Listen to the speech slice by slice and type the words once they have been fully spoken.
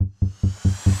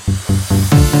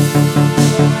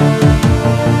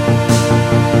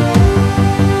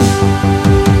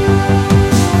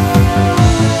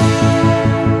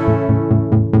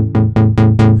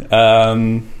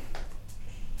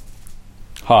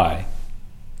Hi.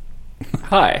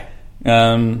 Hi.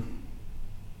 Remember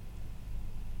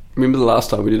the last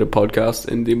time we did a podcast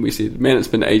and then we said, man, it's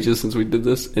been ages since we did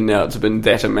this, and now it's been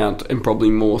that amount and probably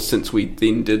more since we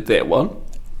then did that one?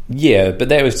 Yeah, but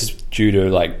that was just due to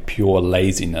like pure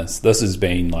laziness. This has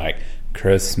been like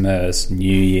Christmas,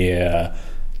 New Year...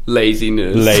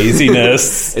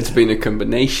 Laziness. It's been a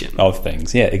combination of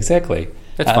things. Yeah, exactly.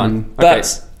 That's fine.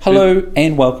 But hello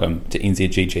and welcome to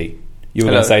NZGG. You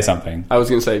were going to say something. I was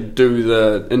going to say, do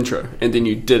the intro, and then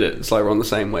you did it. It's like we're on the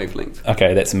same wavelength.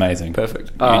 Okay, that's amazing.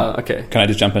 Perfect. Okay. Can I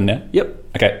just jump in now? Yep.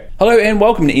 Okay. Hello and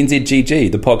welcome to NZGG,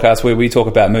 the podcast where we talk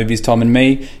about movies, Tom and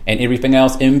me, and everything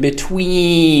else in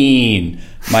between.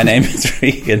 My name is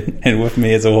Regan, and with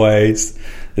me as always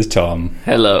is Tom.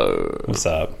 Hello. What's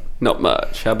up? Not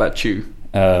much. How about you?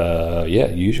 Yeah,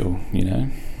 usual, you know.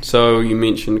 So you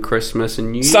mentioned Christmas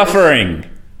and New Year. Suffering!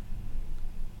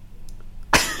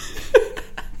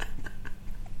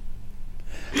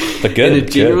 But good. In a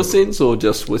general sense, or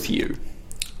just with you?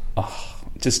 Oh,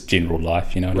 just general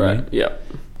life, you know what I mean? Yeah.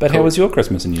 But how was your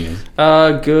Christmas and New Year's?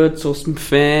 Good. Saw some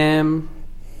fam.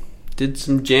 Did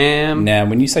some jam. Now,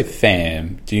 when you say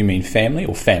fam, do you mean family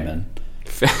or famine?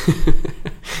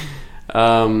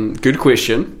 Good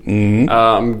question.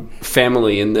 Mm-hmm.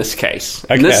 Family in this case.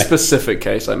 Okay. In this specific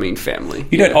case, I mean family.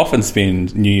 You don't often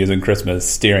spend New Year's and Christmas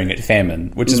staring at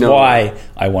famine, which is why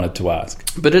I wanted to ask.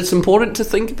 But it's important to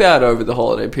think about over the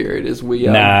holiday period as we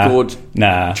are good.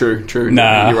 Nah. True.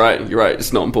 Nah. You're right.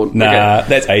 It's not important. Nah, okay.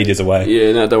 That's ages away.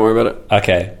 Yeah, no, don't worry about it.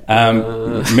 Okay.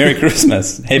 Merry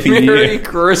Christmas. Happy New Year. Merry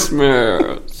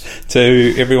Christmas.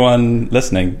 To everyone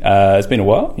listening. It's been a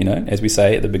while, you know, as we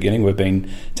say at the beginning, we've been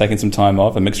taking some time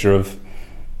off, a mixture of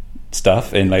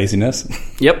stuff and laziness.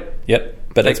 Yep.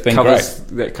 But it's been great.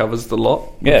 That covers the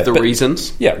lot of the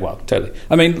reasons. Yeah, well, totally.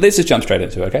 I mean, let's just jump straight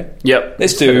into it, okay? Yep.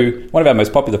 Let's do one of our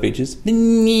most popular features, the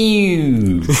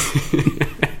news.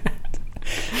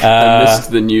 I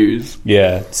missed the news.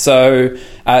 Yeah. So,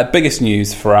 biggest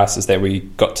news for us is that we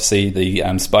got to see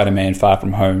the Spider-Man Far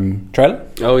From Home trailer.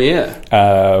 Oh,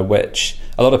 yeah. Which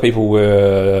a lot of people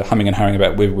were humming and hurrying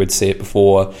about whether we'd see it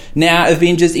before. Now,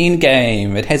 Avengers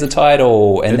Endgame, it has a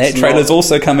title, and that trailer's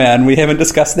also come out, and we haven't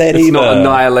discussed that either. It's not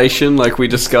Annihilation, like we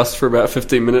discussed for about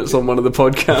 15 minutes on one of the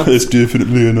podcasts. It's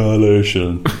definitely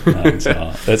Annihilation. No, it's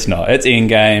not. It's not. It's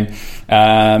Endgame.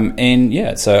 And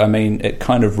yeah, so I mean, it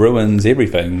kind of ruins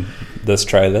everything, this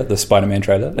trailer, the Spider-Man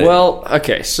trailer. Well,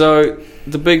 okay, so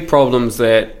the big problems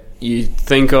that you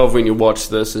think of when you watch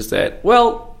this is that,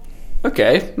 well,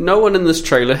 okay, no one in this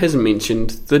trailer has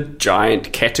mentioned the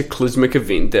giant cataclysmic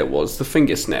event that was the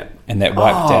finger snap. And that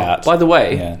wiped out. By the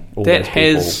way, that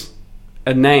has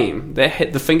a name. The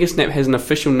finger snap has an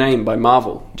official name by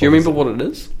Marvel. Do you remember what it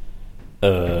is?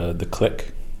 The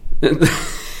Click.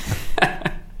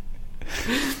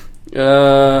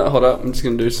 Hold up, I'm just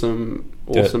going to do some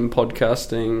awesome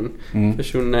podcasting.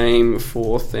 Official name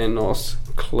for Thanos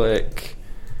Click.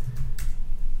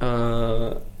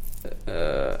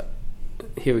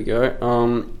 Here we go.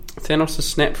 Thanos'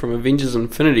 snap from Avengers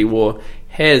Infinity War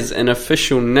has an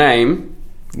official name.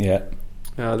 Yeah.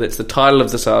 That's the title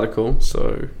of this article,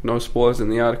 so no spoilers in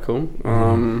the article.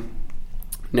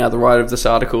 Now, the writer of this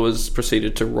article has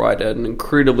proceeded to write an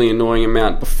incredibly annoying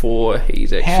amount before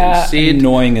he's actually said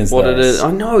annoying is what this? it is.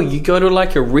 I know, you go to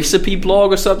like a recipe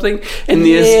blog or something, and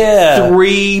there's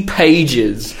 3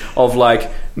 pages of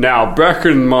like, now back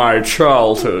in my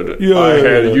childhood,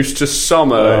 I used to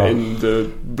summer in the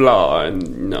blah,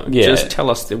 and just tell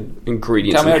us the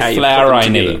ingredients and how you put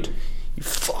them together. You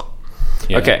fuck.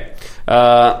 Yeah. Okay.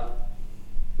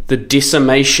 The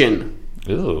decimation.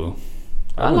 Ooh.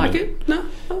 I like it. No,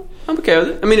 I'm okay with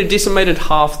it. I mean, it decimated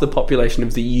half the population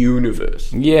of the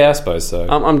universe. Yeah, I suppose so.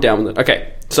 I'm down with it.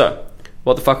 Okay, so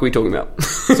what the fuck are we talking about?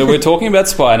 So we're talking about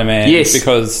Spider-Man. Yes,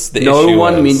 because no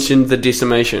one mentioned the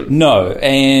decimation. No,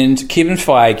 and Kevin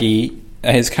Feige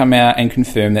has come out and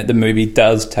confirmed that the movie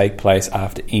does take place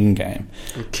after Endgame,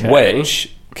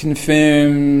 which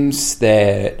confirms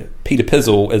that Peter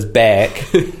Pizzle is back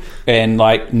and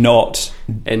like not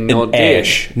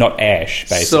Ash,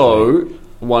 basically. So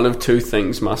one of 2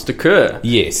 things must occur.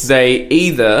 Yes. They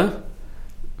either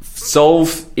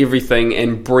solve everything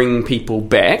and bring people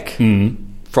back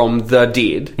from the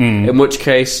dead, in which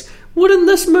case, wouldn't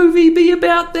this movie be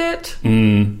about that?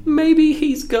 Maybe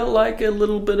he's got like a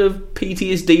little bit of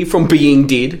PTSD from being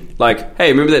dead. Like,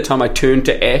 hey, remember that time I turned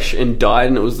to ash and died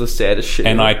and it was the saddest shit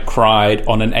and ever? I cried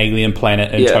on an alien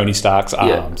planet in Tony Stark's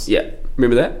arms. Yeah.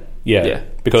 Remember that? Yeah.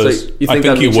 Because so you I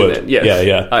think you would. That?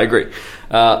 Yeah. I agree.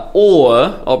 Or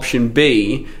option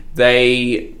B,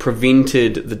 they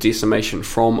prevented the decimation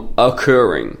from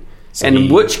occurring. So and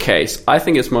in which case, I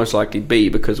think it's most likely B,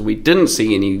 because we didn't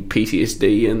see any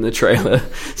PTSD in the trailer.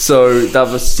 So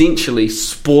they've essentially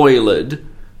spoiled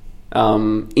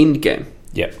Endgame.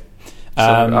 Yep.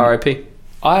 So RIP.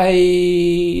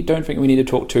 I don't think we need to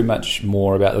talk too much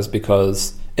more about this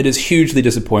because it is hugely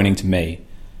disappointing to me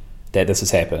that this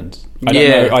has happened.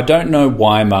 I don't know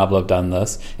why Marvel have done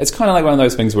this. It's kind of like one of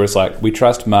those things where it's like, we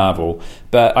trust Marvel,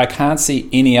 but I can't see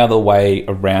any other way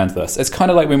around this. It's kind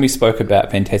of like when we spoke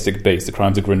about Fantastic Beasts, The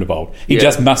Crimes of Grindelwald. He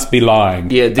just must be lying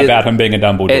about him being a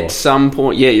Dumbledore. At some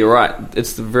point, you're right.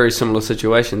 It's a very similar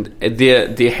situation.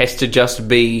 There has to just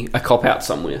be a cop-out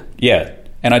somewhere. Yeah.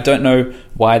 And I don't know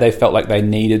why they felt like they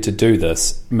needed to do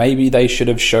this. Maybe they should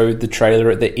have showed the trailer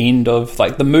at the end of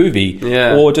like the movie,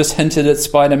 or just hinted at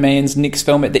Spider-Man's next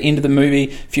film at the end of the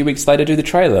movie. A few weeks later, do the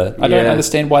trailer. I don't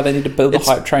understand why they need to build the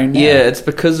hype train now. Yeah, it's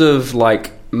because of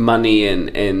like money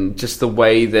and just the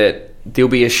way that there'll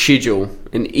be a schedule,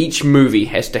 and each movie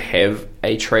has to have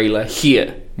a trailer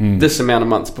here. This amount of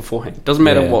months beforehand. Doesn't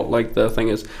matter what like the thing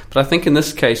is. But I think in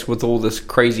this case, with all this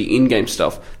crazy Endgame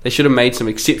stuff, they should have made some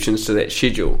exceptions to that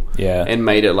schedule. Yeah. And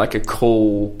made it like a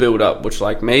cool build-up, which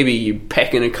like maybe you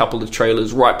pack in a couple of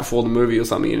trailers right before the movie or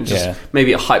something, and just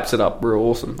maybe it hypes it up real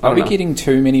awesome. Are we getting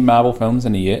too many Marvel films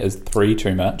in a year? Is 3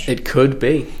 too much? It could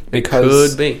be.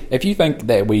 Because if you think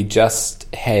that we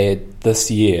just had this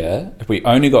year, if we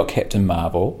only got Captain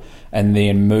Marvel and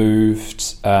then moved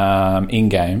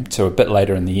Endgame to a bit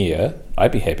later in the year,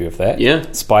 I'd be happy with that. Yeah.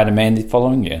 Spider-Man the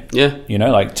following year. Yeah. You know,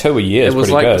 like 2 a year is pretty good. It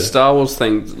was like the Star Wars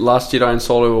thing. Last Jedi and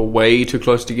Solo were way too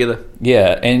close together.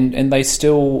 Yeah, and they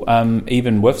still,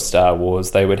 even with Star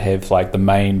Wars, they would have like the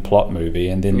main plot movie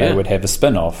and then they would have a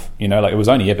spin-off. You know, like it was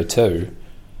only ever 2.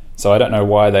 So I don't know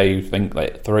why they think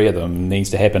like 3 of them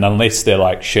needs to happen, unless they're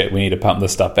like, shit, we need to pump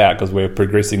this stuff out because we're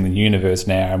progressing the universe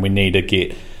now and we need to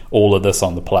get all of this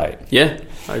on the plate. Yeah,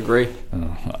 I agree.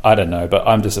 I don't know, but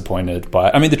I'm disappointed by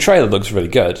it. I mean, the trailer looks really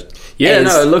good. Yeah,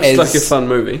 it looks like a fun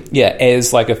movie. Yeah,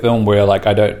 as like a film where like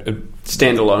I don't...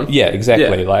 Standalone. Yeah,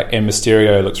 exactly. Yeah. Like, and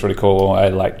Mysterio looks really cool. I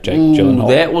like Jake Gyllenhaal.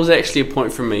 That was actually a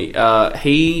point for me.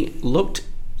 He looked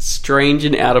strange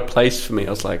and out of place for me. I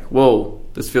was like, whoa,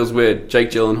 this feels weird. Jake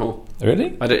Gyllenhaal.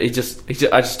 Really? I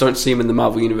just don't see him in the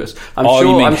Marvel universe.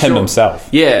 You mean him himself?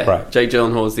 Yeah, right. Jake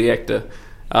Gyllenhaal is the actor.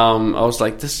 I was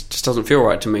like, this just doesn't feel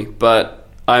right to me. But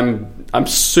I'm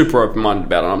super open minded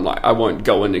about it. I'm like, I won't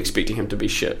go in expecting him to be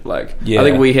shit. Like, I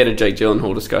think we had a Jake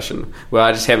Gyllenhaal discussion where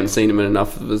I just haven't seen him in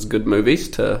enough of his good movies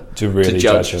to really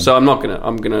judge him. So I'm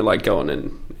gonna like go in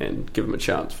and give him a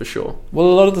chance for sure. Well,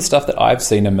 a lot of the stuff that I've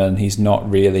seen him in, he's not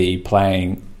really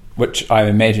playing, which I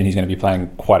imagine he's going to be playing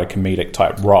quite a comedic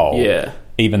type role. Yeah.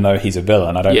 Even though he's a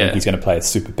villain, I don't think he's going to play a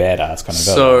super badass kind of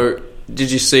villain. So,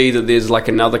 did you see that there's like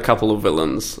another couple of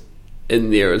villains in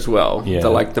there as well? Yeah.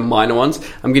 They're like the minor ones.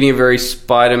 I'm getting a very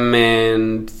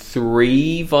Spider-Man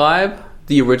 3 vibe.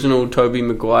 The original Tobey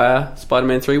Maguire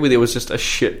Spider-Man 3, where there was just a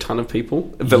shit ton of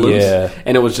villains,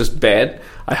 and it was just bad.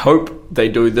 I hope they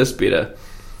do this better.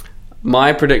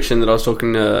 My prediction that I was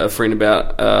talking to a friend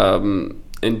about,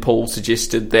 and Paul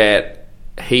suggested that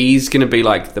he's going to be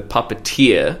like the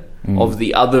puppeteer of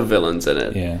the other villains in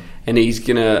it. Yeah. And it's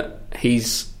going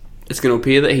to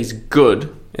appear that he's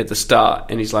good at the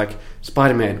start, and he's like,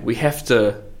 Spider-Man, we have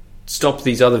to stop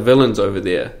these other villains over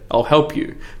there. I'll help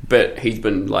you. But he's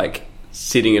been like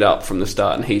setting it up from the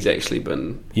start, and he's actually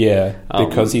been... Yeah,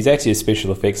 because he's actually a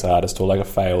special effects artist, or like a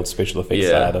failed special effects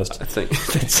artist. I think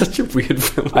that's such a weird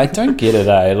film. I don't get it,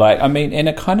 eh? Like, I mean, and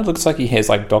it kind of looks like he has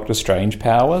like Doctor Strange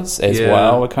powers as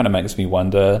well. It kind of makes me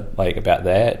wonder like about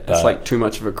that. But, it's like too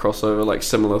much of a crossover, like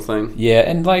similar thing. Yeah,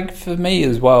 and like for me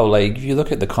as well, like if you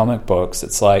look at the comic books,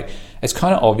 it's like it's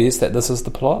kind of obvious that this is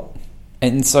the plot.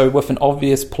 And so with an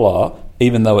obvious plot,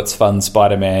 even though it's fun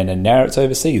Spider-Man and now it's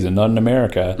overseas and not in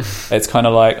America, it's kind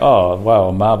of like, oh,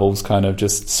 well, Marvel's kind of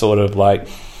just sort of like,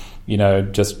 you know,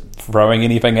 just throwing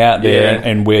anything out there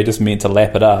and we're just meant to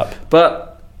lap it up.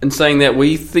 But in saying that,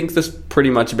 we think this pretty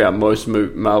much about most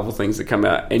Marvel things that come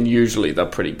out, and usually they're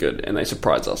pretty good and they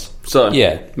surprise us. So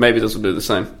maybe this will do the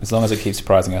same. As long as it keeps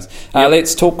surprising us.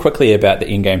 Let's talk quickly about the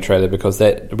Endgame trailer, because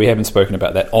that we haven't spoken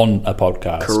about that on a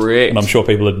podcast. Correct. And I'm sure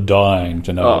people are dying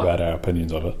to know about our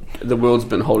opinions of it. The world's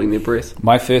been holding their breath.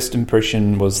 My first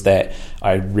impression was that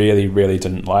I really, really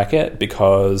didn't like it,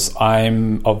 because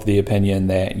I'm of the opinion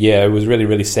that, it was really,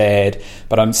 really sad,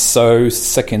 but I'm so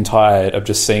sick and tired of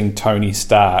just seeing Tony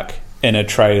Stark in a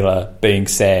trailer being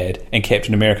sad and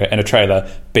Captain America in a trailer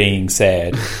being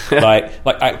sad.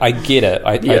 I get it.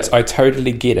 I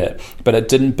totally get it, but it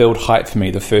didn't build hype for me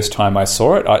the first time I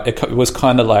saw it. It was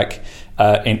kind of like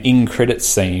an end credits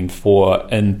scene for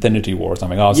Infinity War or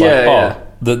something. I was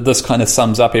this kind of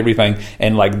sums up everything,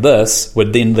 and like this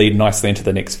would then lead nicely into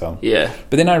the next film. Yeah.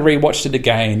 But then I rewatched it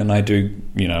again, and I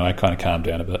kind of calmed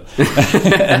down a bit,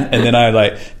 and then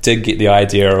I did get the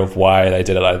idea of why they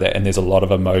did it like that, and there's a lot of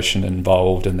emotion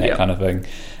involved in that kind of thing.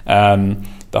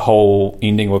 The whole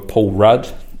ending with Paul Rudd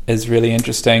is really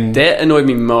interesting. That annoyed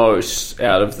me most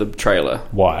out of the trailer.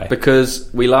 Why? Because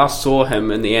we last saw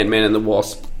him in the Ant-Man and the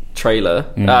Wasp trailer.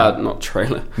 Not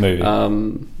trailer. Movie.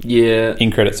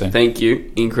 End credit scene. Thank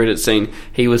you. End credit scene.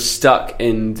 He was stuck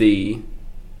in the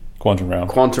Quantum realm.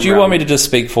 Do you want me to just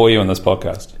speak for you on this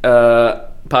podcast?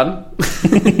 Pardon?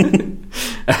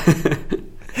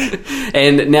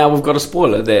 And now we've got a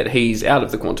spoiler that he's out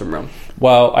of the quantum realm.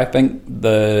 Well, I think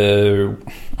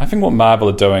what Marvel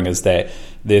are doing is that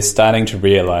they're starting to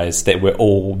realise that we're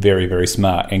all very, very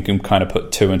smart and can kind of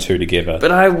put two and two together.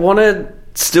 But I want to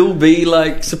still be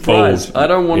surprised. I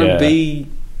don't want to be.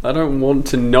 I don't want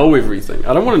to know everything.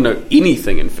 I don't want to know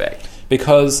anything, in fact.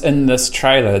 Because in this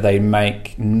trailer, they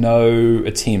make no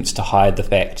attempts to hide the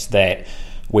fact that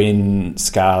when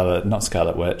Scarlet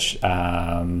Witch,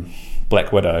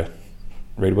 Black Widow,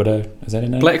 Red Widow, is that her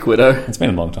name? Black Widow. It's been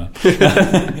a long time.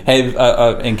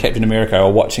 And Captain America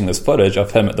are watching this footage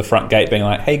of him at the front gate being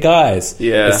like, hey guys,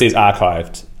 it says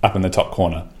archived up in the top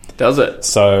corner. Does it?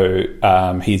 So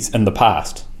he's in the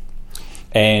past.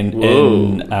 And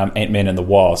in Ant-Man and the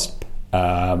Wasp,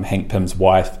 Hank Pym's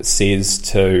wife says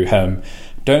to him,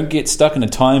 don't get stuck in a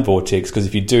time vortex, because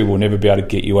if you do, we'll never be able to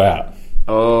get you out.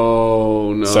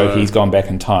 Oh, no. So he's gone back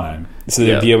in time. So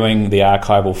they're viewing the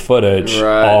archival footage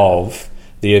of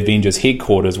the Avengers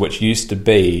headquarters, which used to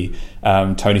be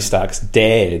Tony Stark's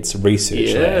dad's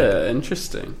research lab. Yeah,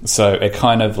 interesting. So it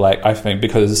kind of I think,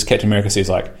 because Captain America says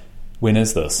when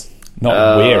is this?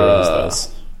 Not where is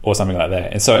this? Or something like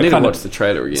that. And so I need to watch the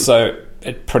trailer again. So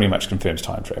it pretty much confirms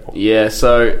time travel. Yeah,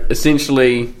 so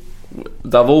essentially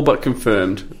they've all but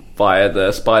confirmed via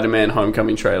the Spider-Man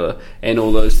Homecoming trailer and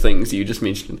all those things you just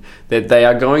mentioned that they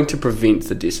are going to prevent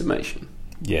the decimation.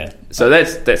 Yeah. So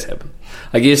that's happened.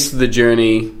 I guess the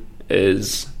journey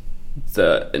is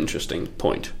the interesting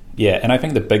point. Yeah, and I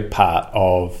think the big part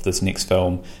of this next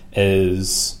film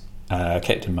is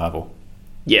Captain Marvel.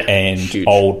 Yeah, and huge.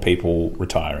 Old people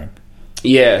retiring.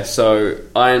 Yeah, so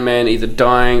Iron Man either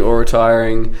dying or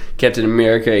retiring, Captain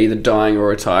America either dying or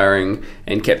retiring,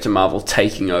 and Captain Marvel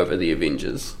taking over the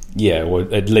Avengers. Yeah, or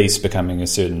at least becoming a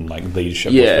certain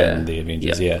leadership within the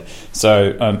Avengers. Yeah.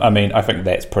 So I think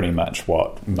that's pretty much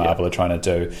what Marvel are trying to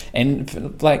do, and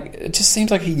it just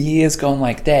seems like a year's gone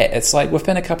like that. It's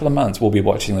within a couple of months we'll be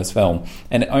watching this film,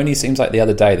 and it only seems like the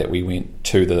other day that we went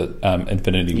to the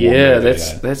Infinity War. Yeah,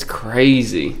 that's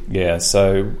crazy. Yeah.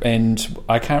 So, and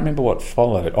I can't remember what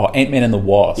followed. Oh, Ant-Man and the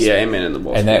Wasp. Yeah, Ant-Man and the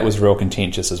Wasp, and that was real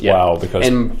contentious as well, because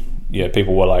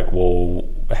people were like, well,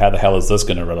 how the hell is this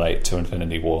going to relate to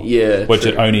Infinity War? Yeah, which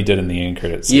it only did in the end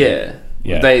credits. Yeah.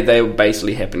 They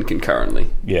basically happened concurrently.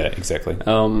 Yeah, exactly.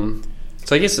 So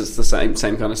I guess it's the same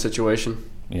kind of situation.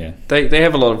 Yeah, they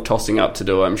have a lot of tossing up to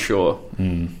do, I'm sure.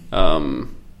 And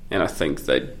I think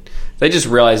they just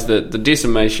realize that the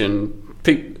decimation,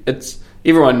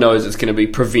 everyone knows it's going to be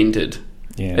prevented.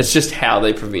 Yeah. It's just how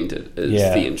they prevent it is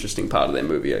the interesting part of that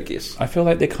movie, I guess. I feel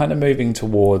like they're kind of moving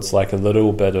towards a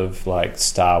little bit of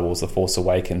Star Wars The Force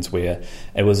Awakens, where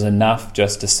it was enough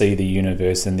just to see the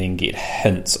universe and then get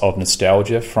hints of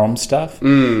nostalgia from stuff.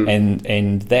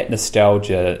 And that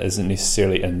nostalgia isn't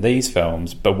necessarily in these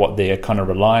films, but what they're kind of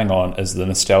relying on is the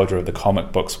nostalgia of the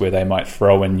comic books, where they might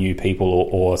throw in new people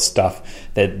or stuff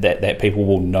that people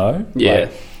will know. Yeah.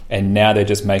 And now they're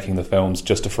just making the films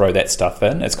just to throw that stuff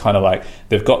in. It's kind of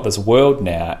they've got this world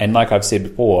now, and like I've said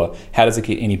before, how does it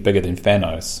get any bigger than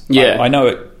Thanos? Yeah. I know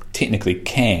it technically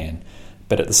can,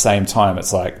 but at the same time,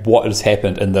 it's what has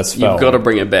happened in this film. You've got to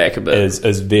bring it back a bit.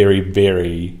 Is very,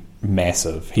 very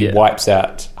massive. He wipes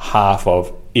out half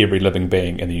of every living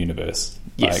being in the universe.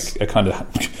 Yes. It's kind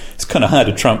of hard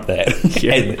to trump that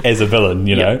as a villain,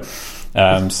 you know.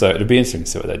 So it'll be interesting to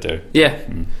see what they do. Yeah.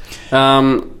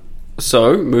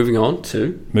 So, moving on,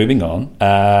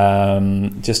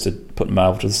 just to put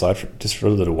Marvel to the side for a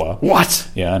little while. What?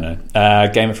 Yeah, I know.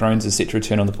 Game of Thrones is set to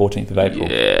return on the 14th of April.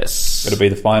 Yes. It'll be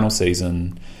the final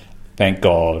season. Thank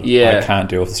God. Yeah. I can't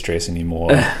deal with the stress anymore.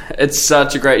 It's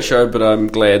such a great show, but I'm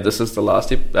glad this is the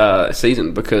last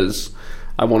season, because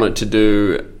I wanted to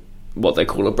do what they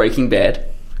call a Breaking Bad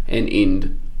and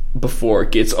end before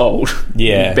it gets old.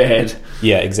 Yeah. Bad.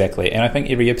 Yeah, exactly. And I think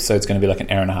every episode's going to be like an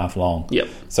hour and a half long. Yep.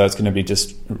 So it's going to be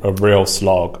just a real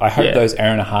slog. I hope those hour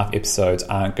and a half episodes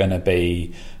aren't going to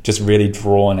be just really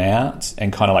drawn out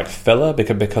and kind of like filler,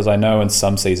 because I know in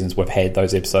some seasons we've had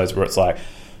those episodes where it's like,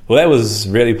 well, that was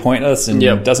really pointless and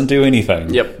doesn't do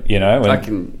anything. Yep. You know?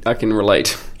 And I can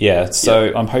relate. Yeah,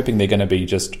 so I'm hoping they're going to be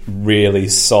just really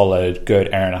solid,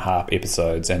 good hour and a half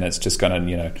episodes, and it's just going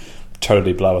to,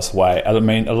 totally blow us away. I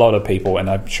mean, a lot of people, and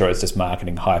I'm sure it's just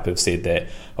marketing hype, have said that,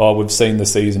 we've seen the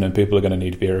season and people are going to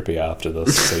need therapy after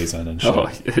this season and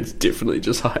shit. It's definitely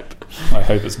just hype. I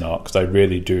hope it's not, because I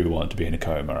really do want to be in a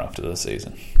coma after this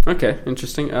season. Okay,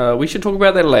 interesting. We should talk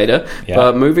about that later,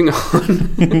 but moving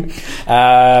on.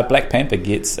 Black Panther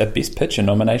gets a Best Picture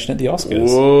nomination at the Oscars.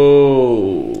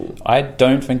 Whoa. I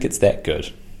don't think it's that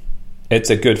good. It's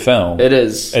a good film. It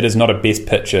is. It is not a Best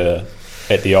Picture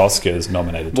at the Oscars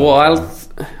nominated. Well,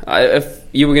 if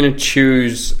you were going to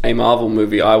choose a Marvel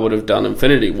movie, I would have done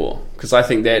Infinity War, because I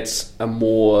think that's a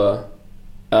more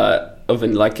of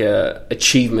an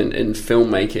achievement in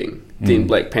filmmaking than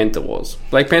Black Panther was.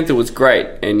 Black Panther was great,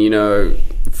 and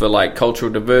for like cultural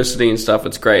diversity and stuff,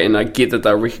 it's great, and I get that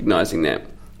they're recognizing that.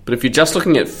 But if you're just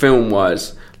looking at film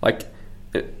wise, like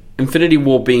Infinity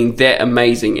War being that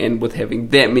amazing and with having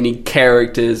that many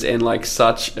characters and like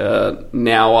such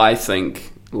now I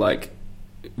think like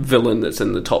villain that's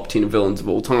in the top 10 villains of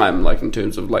all time, like in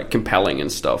terms of like compelling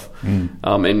and stuff, and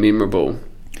memorable.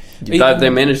 They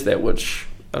managed that, which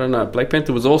I don't know. Black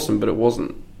Panther was awesome, but it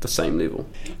wasn't the same level.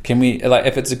 Can we, like,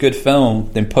 if it's a good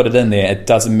film, then put it in there. It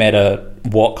doesn't matter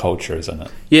what culture is in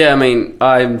it. Yeah, I mean,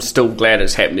 I'm still glad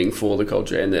it's happening for the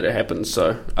culture and that it happens.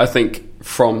 So I think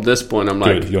from this point, I'm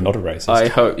like, good, you're not a racist. I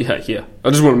hope, yeah. I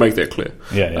just want to make that clear.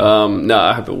 Yeah. No,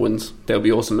 I hope it wins. That would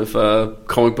be awesome if a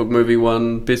comic book movie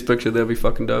won Best Picture. That would be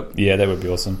fucking dope. Yeah, that would be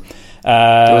awesome.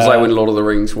 It was like when Lord of the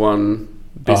Rings won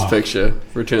Best Picture,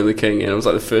 Return of the King, and it was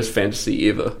like the first fantasy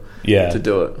ever. To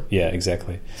do it. Yeah,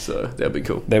 exactly. So that'd be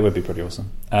cool. That would be pretty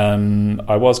awesome.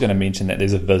 I was going to mention that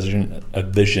there's a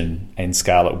Vision and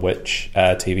Scarlet Witch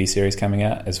TV series coming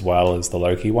out, as well as the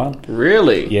Loki one.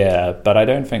 Really? Yeah, but I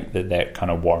don't think that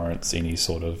kind of warrants any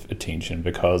sort of attention,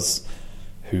 because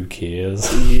who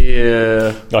cares?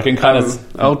 Yeah. I can kind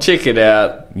of... I'll check it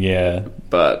out. Yeah.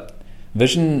 But...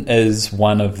 Vision is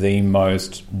one of the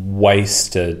most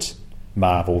wasted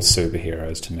Marvel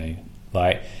superheroes to me.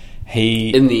 Like...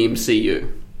 in the MCU.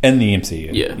 In the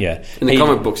MCU, yeah. In the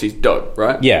comic books, he's dope,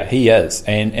 right? Yeah, he is,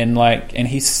 and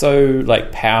he's so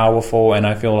like powerful, and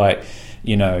I feel like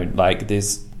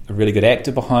there's a really good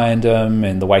actor behind him,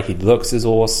 and the way he looks is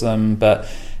awesome. But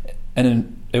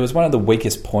it was one of the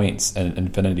weakest points in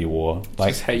Infinity War, like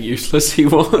just how useless he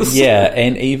was. Yeah,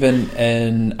 and even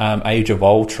in Age of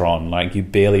Ultron, like you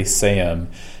barely see him.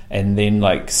 And then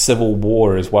like Civil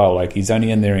War as well, like he's only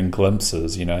in there in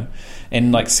glimpses,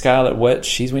 And like Scarlet Witch,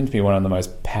 she's meant to be one of the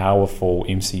most powerful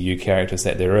MCU characters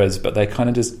that there is, but they kind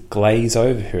of just glaze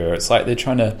over her. It's like they're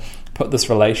trying to put this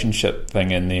relationship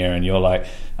thing in there, and you're like,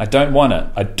 I don't want it.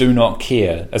 I do not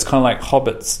care. It's kind of like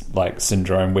Hobbit's like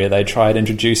syndrome, where they tried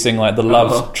introducing like the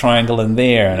love triangle in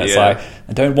there, and it's like,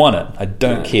 I don't want it. I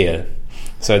don't care.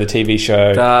 So the TV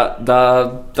show,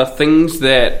 the things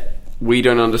that we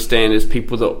don't understand is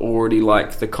people that already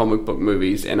like the comic book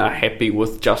movies and are happy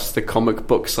with just the comic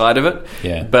book side of it.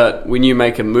 Yeah. But when you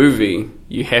make a movie,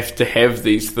 you have to have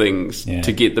these things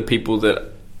to get the people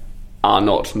that are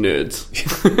not nerds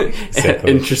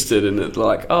interested in it.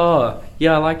 Like, oh,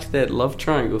 yeah, I liked that love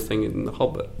triangle thing in The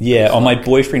Hobbit. Yeah, my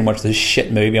boyfriend watched this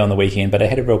shit movie on the weekend, but it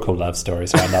had a real cool love story,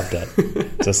 so I loved it.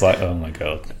 Just like, oh my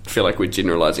God. I feel like we're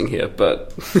generalising here,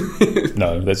 but...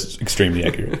 No, that's extremely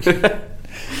accurate.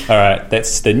 All right,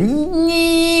 that's the news.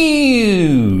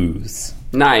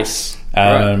 Nice.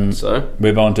 Right, so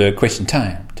move on to question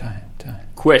time.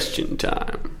 Question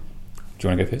time. Do you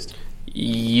want to go first?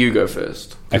 You go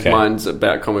first. Because okay. Mine's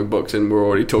about comic books, and we're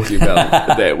already talking about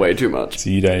that way too much. So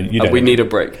you don't. We need a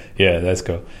break. Yeah, that's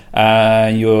cool.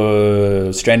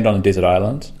 You're stranded on a desert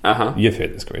island. You've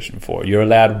heard this question before. You're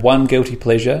allowed one guilty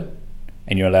pleasure,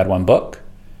 and you're allowed one book,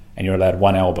 and you're allowed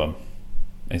one album.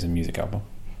 It's a music album.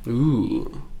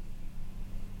 Ooh.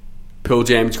 Pearl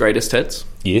Jam's Greatest Hits.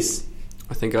 Yes.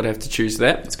 I think I'd have to choose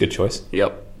that. It's a good choice.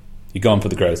 Yep. You're going for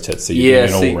the greatest hits, so you're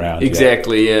going all round.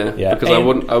 Exactly, yeah. Because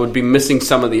I would be missing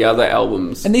some of the other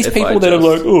albums. And these people that are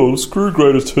like, oh, screw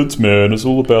greatest hits, man. It's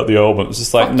all about the album. It's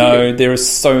just like, no, there are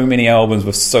so many albums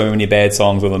with so many bad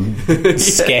songs on them,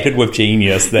 scattered with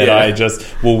genius, that I just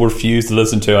will refuse to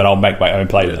listen to, and I'll make my own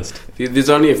playlist. Yeah. There's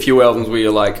only a few albums where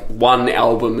you're like, one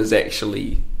album is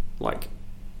actually like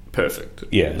perfect.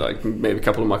 Yeah. Like maybe a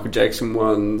couple of Michael Jackson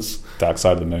ones. Dark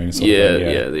Side of the Moon. Yeah,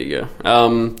 there you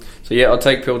go. So yeah, I'll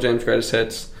take Pearl Jam's greatest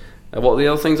hits. What are the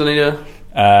other things I need to...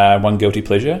 one guilty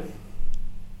pleasure.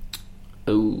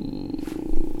 Ooh,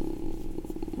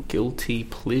 guilty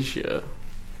pleasure.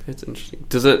 That's interesting.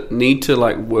 Does it need to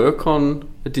like work on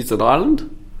a desert island?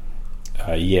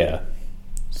 Yeah.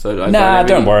 So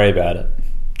don't worry about it.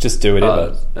 Just do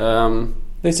whatever.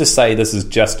 Let's just say this is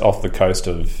just off the coast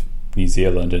of New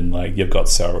Zealand and like you've got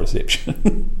cell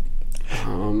reception.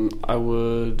 I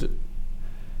would...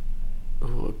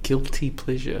 guilty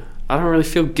pleasure. I don't really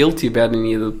feel guilty about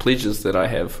any of the pleasures that I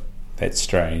have. That's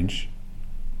strange.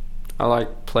 I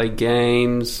like play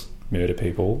games, murder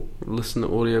people, listen to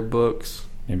audiobooks.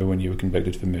 Remember when you were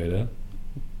convicted for murder?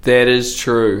 That is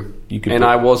true.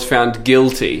 I was found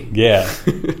guilty. Yeah.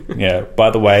 Yeah. By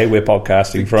the way, we're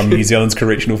podcasting from New Zealand's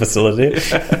correctional facility.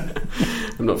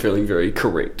 I'm not feeling very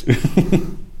correct.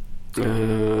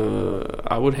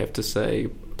 I would have to say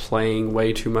playing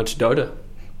way too much Dota.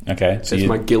 Okay. So that's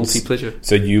my guilty pleasure.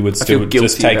 So you would still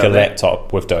just take a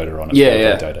laptop with Dota on it?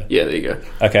 Yeah. Dota. Yeah, there you go.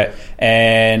 Okay.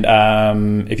 And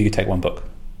if you could take one book?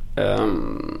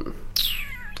 I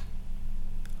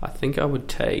think I would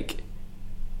take...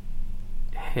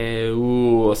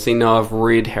 see, now I've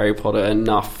read Harry Potter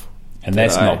enough. And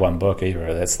that's not one book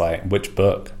either. That's like, which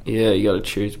book? Yeah, you got to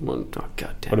choose one. Oh,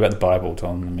 God damn. What about the Bible,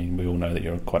 Tom? I mean, we all know that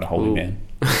you're quite a holy man.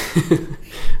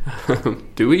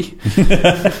 Do we?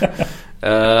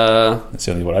 That's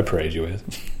certainly what I praise you with.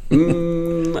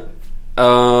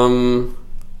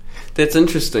 That's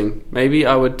interesting. Maybe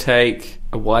I would take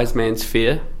A Wise Man's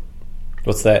Fear.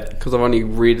 What's that? Because I've only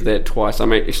read that twice.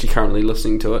 I'm actually currently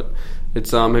listening to it. It's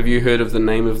have you heard of The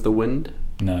Name of the Wind?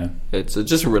 No. It's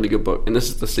just a really good book, and this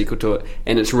is the sequel to it,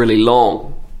 and it's really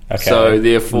long. Okay. So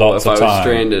therefore, if I was time.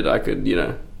 stranded, I could,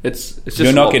 it's just...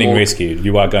 You're not getting rescued.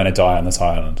 You are going to die on this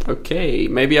island. Okay,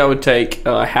 maybe I would take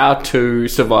How to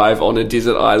Survive on a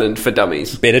Desert Island for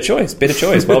Dummies. Better choice.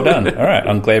 Well done. All right,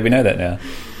 I'm glad we know that now.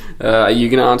 Are you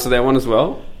going to answer that one as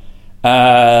well?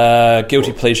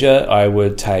 Guilty pleasure, I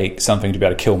would take something to be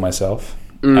able to kill myself.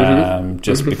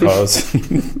 Just because...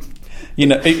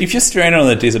 if you're stranded on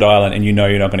a desert island and you know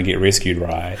you're not going to get rescued,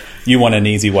 right? You want an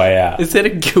easy way out. Is that a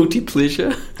guilty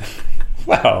pleasure?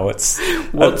 Well, it's...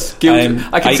 What's guilt?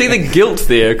 I can see the guilt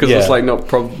there because it's like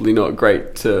probably not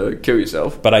great to kill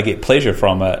yourself. But I get pleasure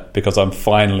from it because I'm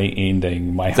finally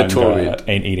ending my hunger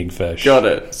and eating fish. Got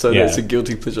it. So that's a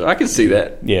guilty pleasure. I can see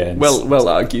that. Yeah. Well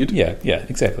argued. Yeah,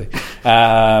 exactly.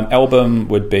 Album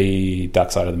would be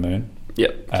Dark Side of the Moon.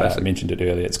 Yep. I mentioned it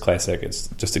earlier. It's classic. It's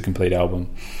just a complete album.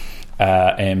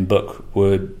 And book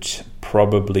would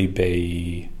probably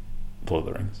be Lord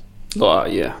of the Rings. Oh,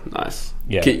 yeah. Nice.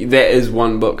 Yeah. That is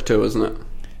one book too, isn't it?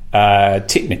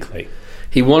 Technically.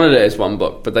 He wanted it as one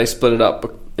book, but they split it up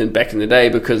back in the day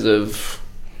because of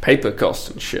paper costs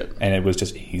and shit. And it was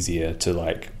just easier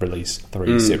to release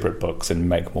 3 separate books and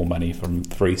make more money from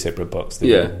 3 separate books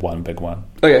than one big one.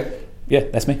 Okay. Yeah,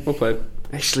 that's me. Well played.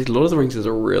 Actually, Lord of the Rings is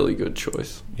a really good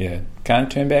choice. Yeah. Can't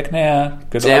turn back now.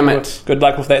 Good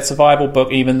luck with that survival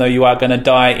book, even though you are going to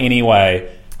die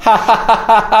anyway. Ha ha ha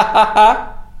ha ha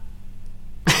ha.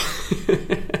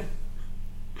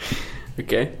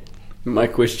 Okay. My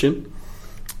question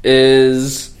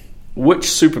is, which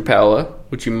superpower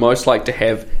would you most like to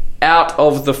have out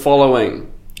of the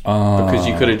following? Because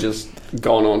you could have just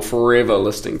gone on forever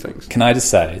listing things. Can I just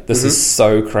say, this is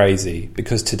so crazy,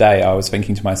 because today I was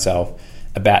thinking to myself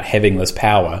about having this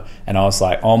power, and I was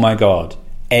like, oh my god,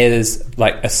 as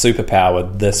like a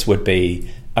superpower, this would be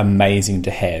amazing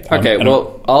to have. Okay,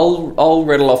 I'll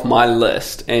rattle off my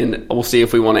list, and we'll see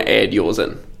if we want to add yours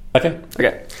in.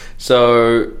 Okay.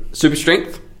 So, super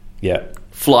strength. Yeah.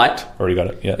 Flight. Already got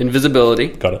it. Yeah. Invisibility.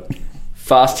 Got it.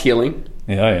 Fast healing.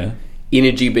 Yeah.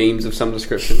 Energy beams of some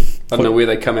description. I don't know where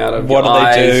they come out of. What your do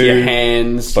eyes, they do? Your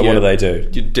hands. But what do they do?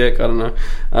 Your dick. I don't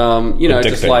know.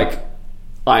 Just like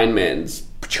Iron Man's,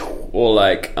 or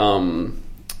like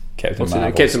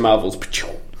Captain Marvel's.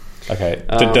 Okay.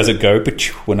 Does it go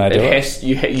when I do it?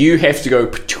 You have to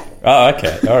go. Oh,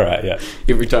 okay. All right. Yeah.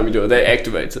 Every time you do it, that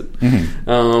activates it.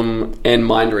 And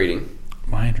mind reading.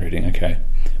 Mind reading. Okay.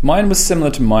 Mine was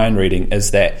similar to mind reading,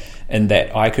 in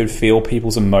that I could feel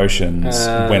people's emotions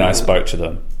when I spoke to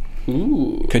them.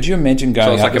 Ooh. Could you imagine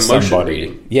going up to somebody?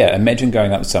 Reading. Yeah, imagine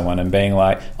going up to someone and being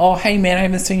like, "Oh, hey man, I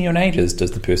haven't seen you in ages."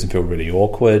 Does the person feel really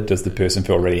awkward? Does the person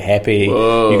feel really happy?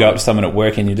 Whoa. You go up to someone at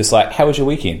work and you're just like, "How was your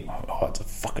weekend?" Oh, I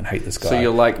fucking hate this guy. So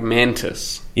you're like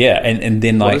Mantis. Yeah, and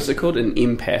then like, what is it called? An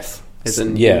empath. As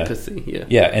in Yeah. empathy, yeah.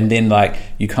 Yeah, and then like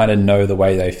you kind of know the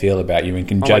way they feel about you and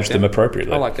can judge them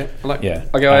appropriately. I like that. Yeah.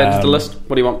 I'll go ahead to the list.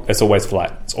 What do you want? It's always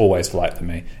flight. It's always flight for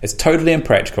me. It's totally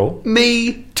impractical.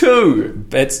 Me too.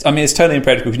 It's totally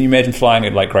impractical. Can you imagine flying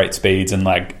at like great speeds and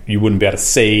like you wouldn't be able to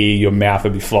see, your mouth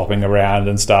would be flopping around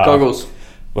and stuff. Goggles.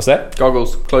 What's that?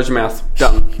 Goggles. Close your mouth.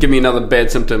 Done. Give me another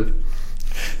bad symptom.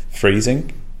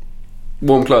 Freezing.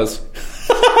 Warm clothes.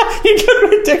 You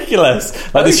look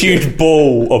ridiculous. Like this huge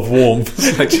ball of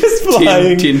warmth. Like just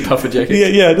flying. 10 puffer jackets.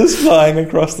 Yeah, just flying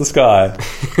across the sky.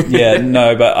 Yeah,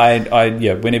 no, but I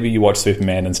whenever you watch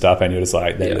Superman and stuff and you're just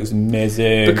like, that looks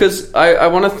amazing. Because I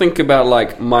want to think about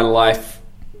like my life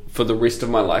for the rest of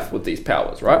my life with these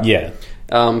powers, right? Yeah.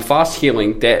 Fast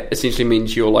healing, that essentially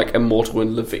means you're like immortal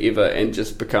and live forever and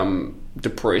just become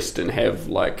depressed and have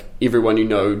like everyone you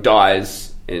know dies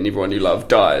and everyone you love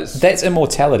dies. That's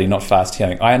immortality, not fast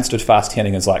healing. I understood fast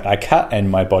healing as like I cut and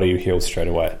my body heals straight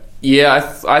away. Yeah,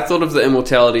 I thought of the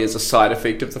immortality as a side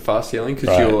effect of the fast healing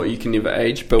because you can never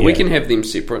age, but we can have them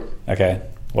separate. Okay.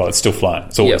 Well, it's still flying.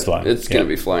 It's always flying. It's going to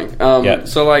be flying.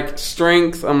 So like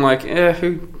strength, I'm like,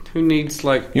 who needs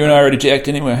like... You and I are already jacked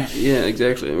anyway. Yeah,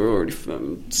 exactly. We're already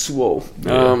swole.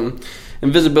 Yeah.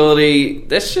 Invisibility,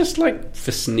 that's just like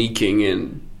for sneaking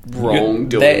and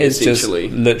wrongdoing. That is essentially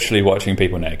just literally watching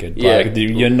people naked. Yeah. Like,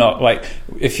 you're not like...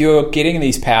 If you're getting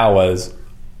these powers,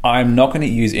 I'm not going to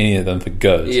use any of them for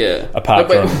good. Yeah. Apart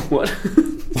from... What?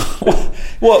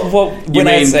 What? You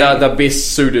mean they're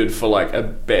best suited for like a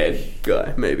bad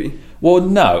guy, maybe? Well,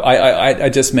 no. I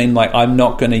just mean like I'm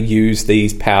not going to use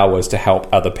these powers to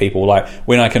help other people. Like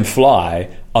when I can fly,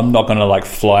 I'm not going to like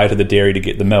fly to the dairy to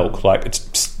get the milk. Like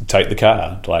just take the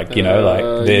car. Like you know, like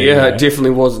I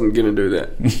definitely wasn't going to do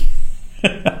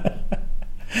that.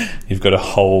 You've got a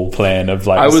whole plan of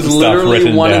like. I was stuff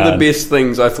literally one down. of the best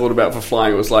things I thought about for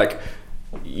flying was like,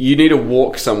 you need to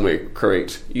walk somewhere,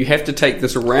 correct? You have to take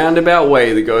this roundabout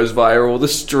way that goes via all the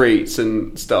streets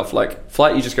and stuff. Like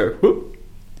flight, you just go whoop.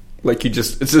 Like it's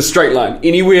a straight line.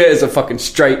 Anywhere is a fucking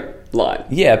straight line.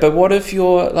 Yeah, but what if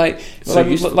you're like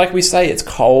we say it's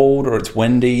cold or it's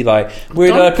windy? Like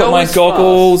where did I put my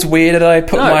goggles? Fast. Where did I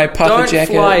put my puffer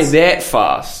jackets? Don't fly that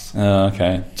fast. Oh,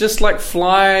 okay. Just like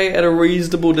fly at a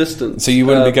reasonable distance. So you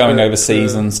wouldn't be going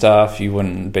overseas and stuff. You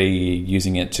wouldn't be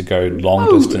using it to go long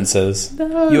distances.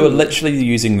 No. You're literally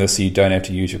using this so you don't have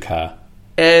to use your car.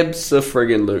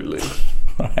 Abso-friggin-lutely.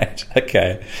 Right,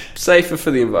 okay. Safer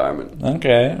for the environment.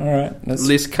 Okay, all right. That's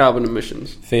less carbon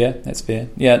emissions. Fair, that's fair.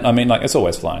 Yeah, I mean, like, it's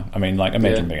always flying. I mean, like,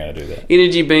 imagine being able to do that.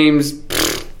 Energy beams,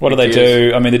 what do they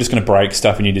do? I mean, they're just going to break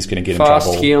stuff and you're just going to get in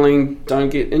trouble. Fast healing, don't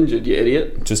get injured, you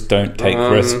idiot. Just don't take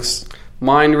risks.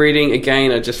 Mind reading,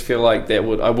 again, I just feel like I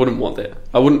wouldn't want that.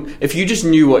 I wouldn't. If you just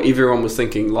knew what everyone was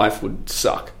thinking, life would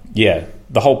suck. Yeah.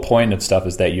 The whole point of stuff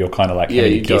is that you're kind of like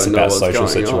having to guess about social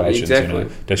situations. Exactly. You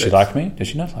know? Does she like me? Does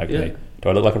she not like me? Do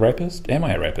I look like a rapist? Am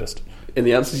I a rapist? And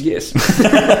the answer is yes.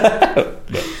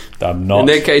 I'm not. In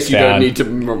that case, you don't need to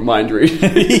mind read.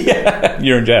 Yeah,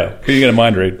 you're in jail. Who are you going to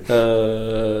mind read?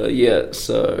 Yeah,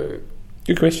 so...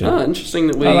 Good question. Interesting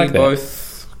that we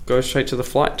both go straight to the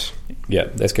flight. Yeah,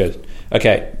 that's good.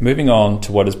 Okay, moving on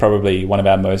to what is probably one of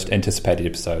our most anticipated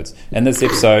episodes. In this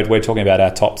episode, we're talking about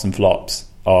our tops and flops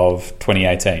of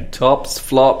 2018. Tops,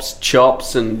 flops,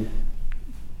 chops, and...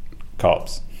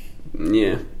 Cops.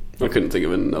 Yeah. I couldn't think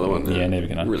of another one. Yeah, never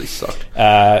gonna. Really sucked.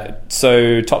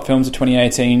 So, top films of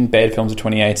 2018, bad films of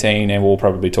 2018, and we'll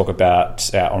probably talk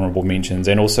about our honourable mentions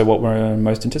and also what we're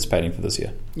most anticipating for this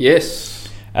year. Yes.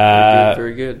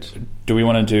 Very good. Do we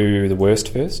want to do the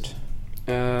worst first?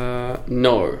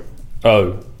 No.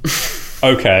 Oh.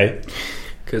 Okay.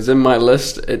 Because in my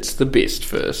list, it's the best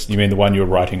first. You mean the one you're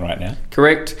writing right now?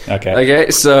 Correct.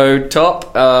 Okay, so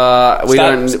top...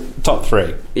 top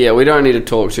three. Yeah, we don't need to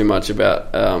talk too much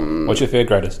about... What's your third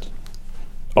greatest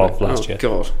of last year?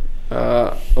 God.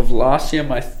 Of last year,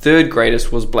 my third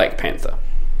greatest was Black Panther.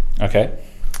 Okay.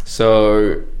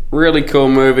 So, really cool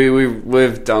movie.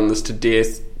 We've done this to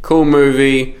death. Cool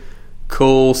movie,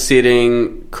 cool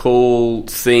setting, cool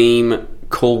theme,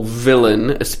 cool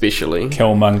villain, especially.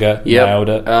 Killmonger, nailed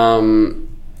it.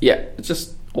 Yeah, it's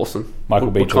just awesome.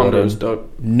 Michael B. Jordan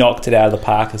dope. Knocked it out of the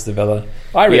park as the villain.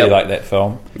 I really like that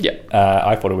film. Yeah,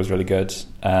 I thought it was really good.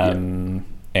 And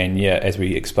yeah, as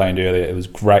we explained earlier, it was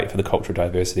great for the cultural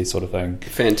diversity sort of thing.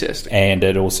 Fantastic. And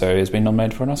it also has been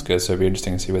nominated for an Oscar, so it'll be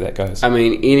interesting to see where that goes. I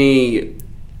mean, any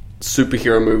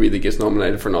superhero movie that gets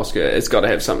nominated for an Oscar, it's got to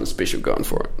have something special going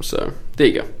for it. So there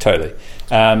you go. Totally.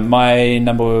 My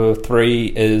number 3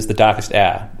 is The Darkest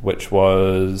Hour, which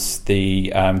was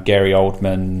the Gary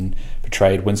Oldman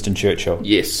portrayed Winston Churchill.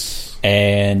 Yes.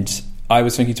 And I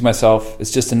was thinking to myself,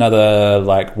 it's just another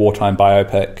like wartime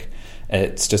biopic.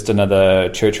 It's just another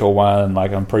Churchill one.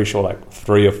 Like I'm pretty sure like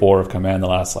 3 or 4 have come out in the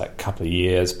last like couple of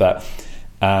years, but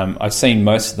I've seen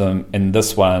most of them, and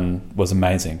this one was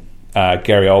amazing.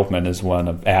 Gary Oldman is one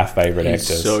of our favourite actors.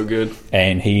 He's so good.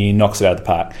 And he knocks it out of the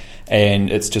park. And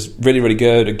it's just really, really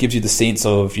good. It gives you the sense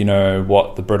of, you know,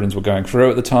 what the Britons were going through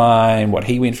at the time, what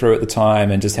he went through at the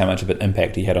time, and just how much of an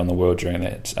impact he had on the world during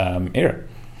that era.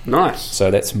 Nice. So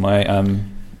that's my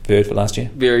third for last year.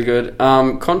 Very good.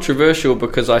 Controversial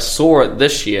because I saw it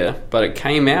this year, but it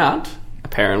came out,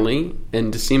 apparently,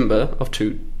 in December of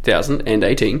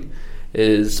 2018.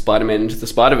 Is Spider-Man Into the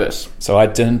Spider-Verse. So I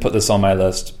didn't put this on my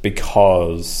list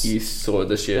because... You saw it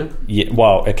this year? Yeah,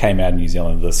 well, it came out in New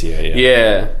Zealand this year, yeah.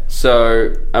 Yeah,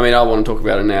 so, I mean, I want to talk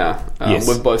about it now. Yes.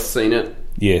 We've both seen it.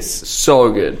 Yes.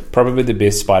 So good. Probably the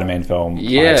best Spider-Man film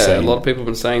I've seen. A lot of people have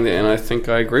been saying that, and I think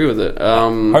I agree with it.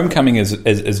 Homecoming is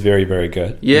very, very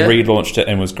good. Yeah. Relaunched it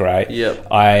and was great. Yep.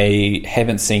 I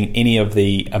haven't seen any of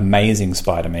the Amazing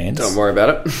Spider-Mans. Don't worry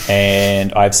about it.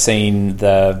 And I've seen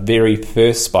the very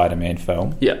first Spider-Man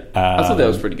film. Yeah. I thought that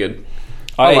was pretty good.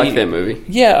 I like that movie.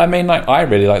 Yeah, I mean, like I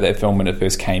really liked that film when it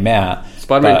first came out.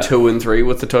 Spider-Man 2 and 3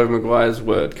 with the Tobey Maguires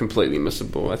were completely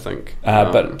missable, I think.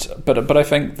 But I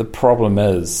think the problem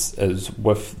is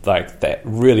with like that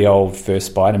really old first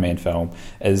Spider-Man film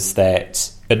is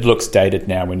that it looks dated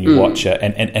now when you watch it,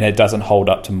 and it doesn't hold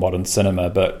up to modern cinema.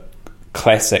 But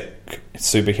classic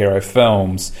superhero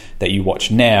films that you watch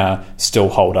now still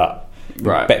hold up.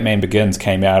 Right. Batman Begins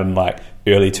came out in like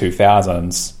early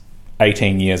 2000s.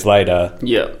 18 years later,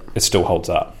 it still holds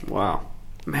up. Wow,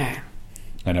 man.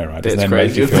 I know, right? That's Doesn't that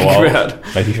crazy make you feel old?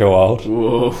 about. Make you feel old?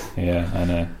 Whoa. Yeah, I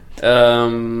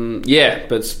know. Yeah,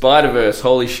 but Spider-Verse,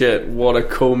 holy shit, what a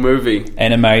cool movie.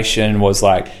 Animation was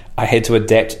like, I had to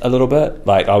adapt a little bit.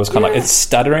 Like, I was kind of like, it's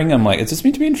stuttering. I'm like, is this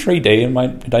meant to be in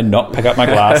 3D? Did I not pick up my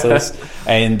glasses?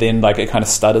 And then, like, it kind of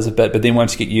stutters a bit. But then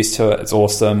once you get used to it, it's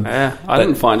awesome. Yeah, I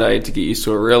didn't find I had to get used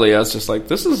to it, really. I was just like,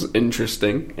 this is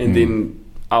interesting. And then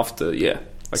after,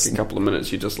 like a couple of minutes,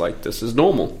 you're just like, this is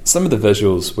normal. Some of the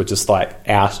visuals were just like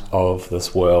out of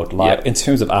this world. Like in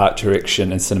terms of art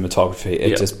direction and cinematography,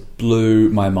 it just blew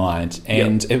my mind.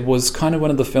 And it was kind of one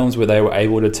of the films where they were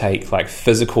able to take like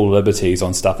physical liberties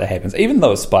on stuff that happens. Even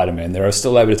though it's Spider-Man, they're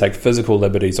still able to take physical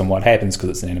liberties on what happens because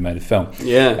it's an animated film.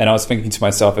 Yeah. And I was thinking to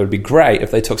myself, it would be great if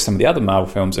they took some of the other Marvel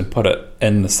films and put it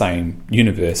in the same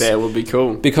universe. That would be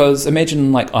cool. Because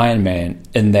imagine like Iron Man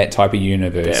in that type of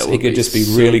universe. He could just be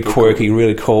really quirky,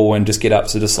 really cool, and just get up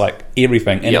to just like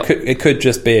everything. And it could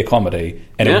just be a comedy,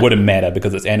 and it wouldn't matter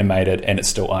because it's animated and it's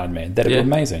still Iron Man. That'd be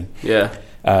amazing. Yeah.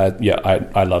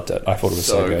 I loved it. I thought it was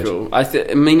so good. Cool.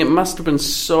 I mean, it must have been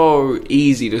so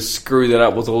easy to screw that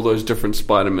up with all those different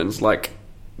Spider-Mans, like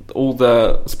all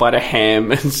the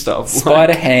Spider-Ham and stuff.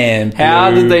 Spider-Ham.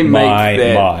 How did they make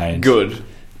that good?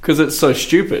 Because it's so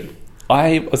stupid.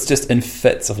 I was just in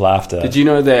fits of laughter. Did you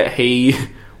know that he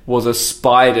was a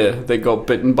spider that got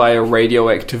bitten by a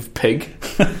radioactive pig?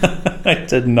 I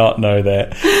did not know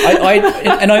that.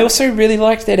 I also really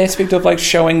liked that aspect of like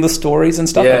showing the stories and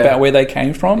stuff about where they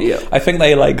came from. Yeah. I think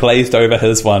they like glazed over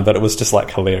his one, but it was just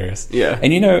like hilarious. Yeah.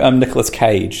 And you know, Nicolas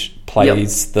Cage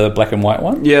plays the black and white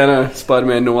one. Yeah, no,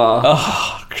 Spider-Man Noir.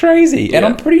 Oh, crazy! Yeah. And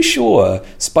I'm pretty sure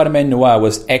Spider-Man Noir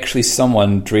was actually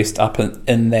someone dressed up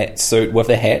in that suit with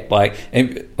a hat.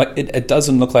 It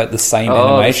doesn't look like the same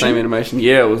animation. The same animation.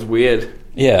 Yeah, it was weird.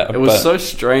 Yeah, it was so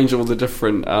strange, all the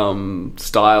different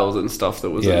styles and stuff that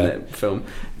was in that film.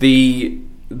 The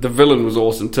villain was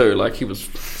awesome too. Like he was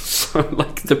so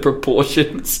like the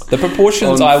proportions.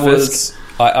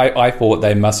 I thought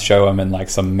they must show him in like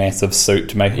some massive suit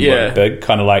to make him look big,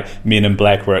 kind of like Men in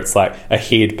Black, where it's like a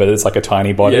head but it's like a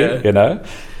tiny body, you know.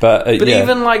 But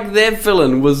even like their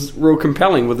villain was real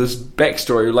compelling with his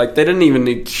backstory. Like they didn't even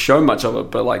need to show much of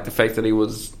it, but like the fact that he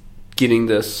was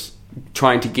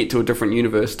trying to get to a different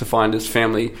universe to find his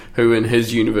family who in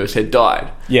his universe had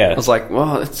died. Yeah. I was like,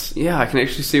 well, I can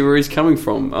actually see where he's coming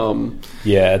from.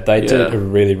 They did a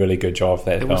really, really good job of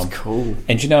that film. It was cool.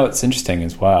 And you know what's interesting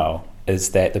as well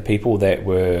is that the people that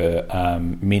were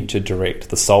meant to direct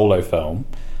the Solo film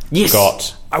got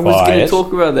fired. I was going to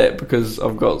talk about that because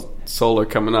I've got Solo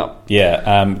coming up.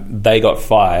 Yeah, they got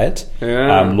fired.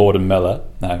 Yeah. Lord and Miller.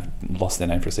 No, I've lost their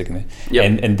name for a second there.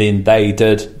 Yep. And then they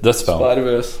did this film.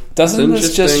 Spider-Verse. Doesn't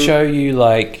this just show you,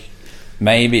 like,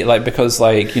 maybe, like, because,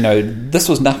 like, you know, this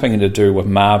was nothing to do with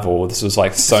Marvel. This was,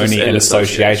 like, Sony in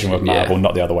association with Marvel,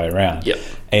 not the other way around. Yep.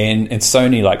 and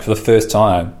Sony, like, for the first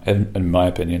time, in my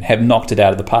opinion, have knocked it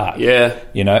out of the park. Yeah,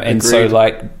 you know, and agreed. So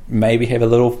like maybe have a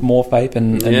little more faith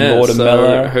in Lord and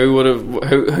Miller.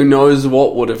 Who knows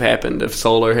what would have happened if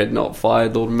Solo had not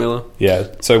fired Lord and Miller? Yeah,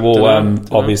 so we'll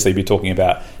obviously be talking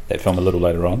about that film a little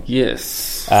later on. Yes.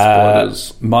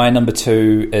 Spoilers. My number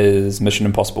 2 is Mission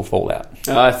Impossible Fallout.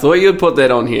 I thought you'd put that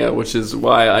on here, which is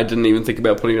why I didn't even think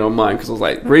about putting it on mine, because I was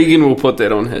like, Regan will put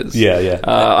that on his. Yeah.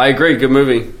 I agree. Good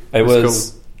movie. It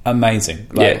was amazing.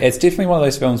 Like, it's definitely one of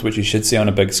those films which you should see on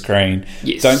a big screen.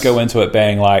 Yes. Don't go into it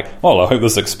being like, well, I hope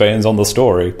this expands on the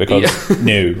story, because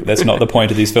no, that's not the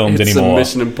point of these films anymore.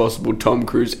 It's a Mission Impossible Tom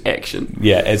Cruise action.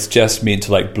 Yeah, it's just meant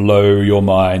to like blow your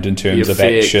mind in terms of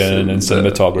action and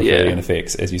cinematography and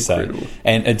effects, as you say. Incredible.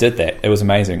 And it did that. It was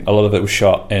amazing. A lot of it was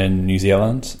shot in New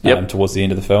Zealand towards the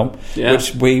end of the film,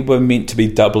 which we were meant to be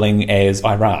doubling as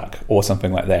Iraq or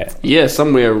something like that. Yeah,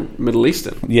 somewhere Middle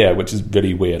Eastern. Yeah, which is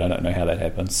really weird. I don't know how that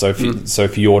happened. Sophie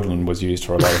Yordlin was used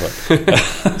for a lot of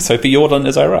it. Sophie Yordlin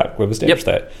is Iraq. We've established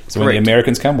that. So when the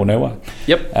Americans come, we'll know why.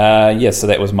 Yep. So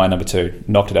that was my number 2.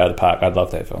 Knocked it out of the park. I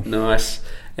love that film. Nice.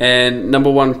 And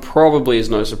number 1 probably is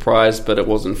no surprise, but it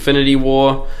was Infinity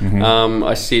War.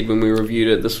 I said when we reviewed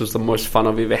it, this was the most fun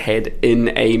I've ever had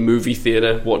in a movie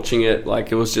theatre watching it. Like,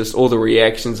 it was just all the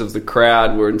reactions of the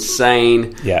crowd were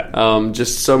insane. Yeah.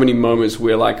 Just so many moments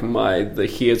where like the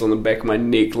hairs on the back of my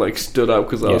neck like stood up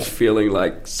because I was feeling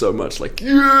like so much like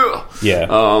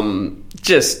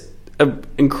just an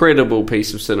incredible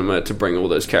piece of cinema to bring all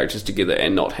those characters together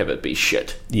and not have it be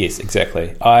shit. Yes,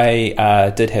 exactly.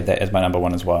 I did have that as my number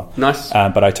 1 as well. Nice.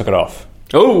 But I took it off.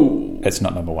 Oh! It's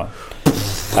not number 1.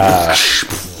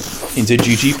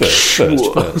 NZGG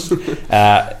first.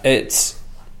 It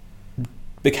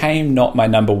became not my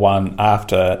number 1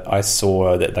 after I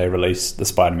saw that they released the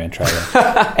Spider-Man trailer.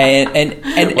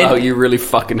 and wow, you really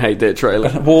fucking hate that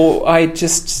trailer. Well, I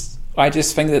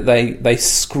just think that they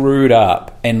screwed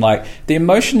up, and like the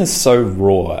emotion is so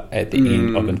raw at the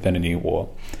end of Infinity War.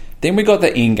 Then we got the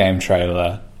Endgame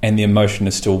trailer, and the emotion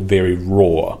is still very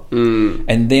raw. And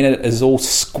then it is all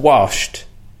squashed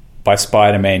by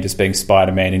Spider-Man just being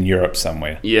Spider-Man in Europe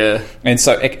somewhere. Yeah. And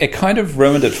so it kind of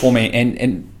ruined it for me,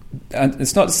 and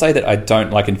it's not to say that I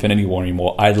don't like Infinity War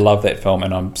anymore. I love that film,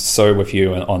 and I'm so with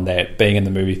you on that. Being in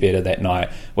the movie theatre that night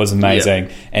was amazing,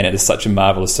 and it is such a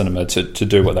marvellous cinema to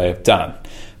do what they have done.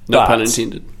 No pun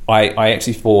intended. I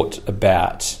actually thought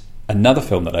about another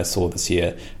film that I saw this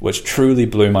year, which truly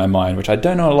blew my mind, which I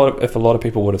don't know if a lot of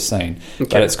people would have seen,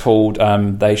 but it's called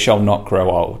They Shall Not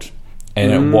Grow Old.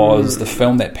 And it was the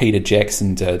film that Peter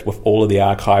Jackson did with all of the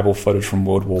archival footage from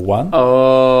World War One.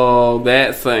 Oh,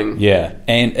 that thing. Yeah,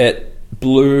 and it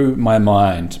blew my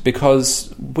mind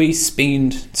because we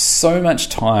spend so much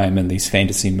time in these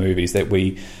fantasy movies that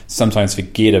we sometimes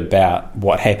forget about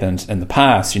what happened in the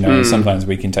past, and sometimes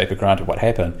we can take for granted what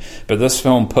happened. But this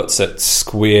film puts it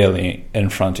squarely in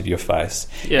front of your face.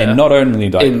 Yeah. And not only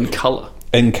like in colour,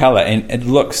 and it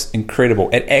looks incredible.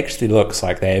 It actually looks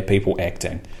like they have people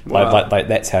acting. Wow. Like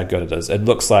that's how good it is. It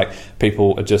looks like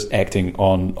people are just acting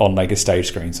on like a stage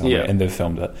screen somewhere, and they've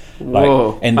filmed it.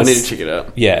 Whoa! I need to check it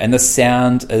out. Yeah, and the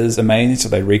sound is amazing. So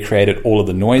they recreated all of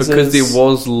the noises because there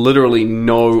was literally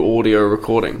no audio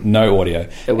recording. No audio.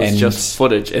 It was just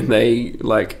footage, and they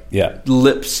lip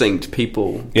synced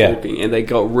people talking, and they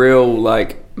got real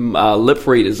lip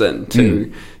readers in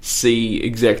to see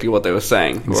exactly what they were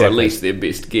saying, or at least their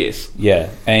best guess.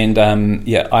 Yeah, and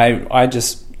I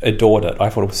just adored it.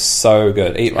 I thought it was so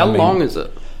good. How long is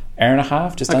it? Hour and a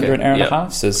half, just under an hour and a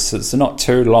half. So it's not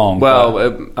too long.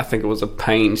 Well, I think it was a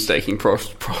painstaking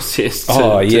process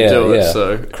to do it.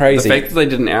 So crazy. The fact that they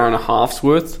did an hour and a half's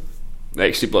worth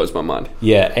actually blows my mind.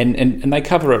 Yeah, and they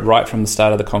cover it right from the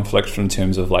start of the conflict in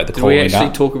terms of like the calling up. Did we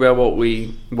actually talk about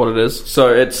what it is?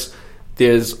 So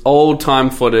there's old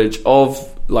time footage of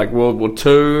like World War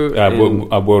II, World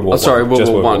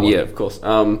War One. Yeah, of course.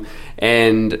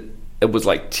 And it was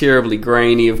like terribly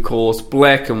grainy, of course,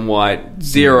 black and white,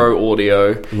 zero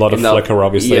audio. A lot of flicker,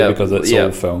 obviously, because it's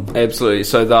all film. Absolutely.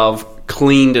 So they've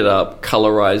cleaned it up,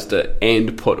 colorized it,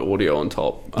 and put audio on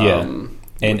top. And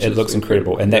it looks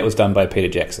incredible. And that was done by Peter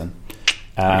Jackson.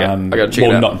 I got to check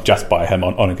it out. Not just by him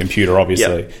on a computer,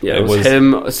 obviously. Yeah, it was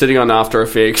him sitting on After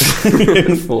Effects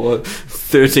for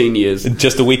 13 years.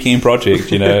 Just a weekend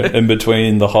project, in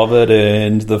between The Hobbit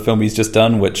and the film he's just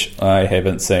done, which I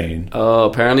haven't seen. Oh,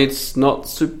 apparently it's not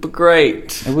super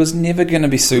great. It was never going to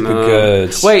be super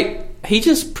good. Wait, he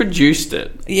just produced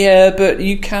it. Yeah, but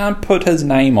you can't put his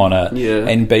name on it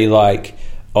and be like,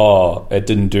 oh, it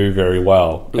didn't do very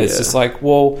well. It's just like,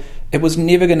 well, it was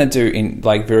never going to do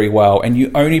very well, and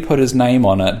you only put his name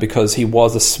on it because he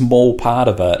was a small part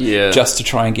of it, just to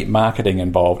try and get marketing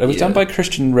involved. It was done by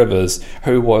Christian Rivers,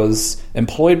 who was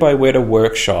employed by Weta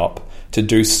Workshop to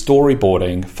do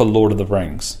storyboarding for Lord of the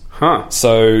Rings.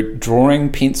 So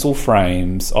drawing pencil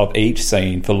frames of each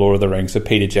scene for Lord of the Rings for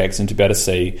Peter Jackson to be able to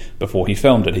see before he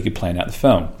filmed it. He could plan out the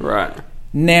film. Right.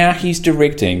 Now he's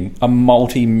directing a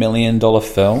multi-million-dollar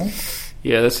film.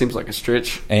 Yeah, that seems like a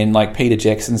stretch. And like Peter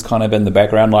Jackson's kind of in the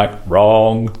background, like,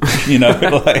 wrong,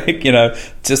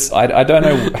 just I don't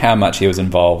know how much he was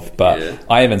involved, but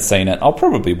I haven't seen it. I'll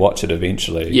probably watch it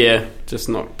eventually. Yeah, just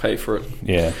not pay for it.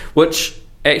 Yeah. Which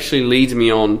actually leads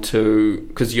me on to,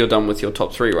 because you're done with your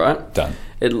top 3, right? Done.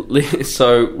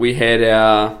 So we had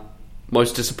our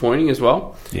most disappointing as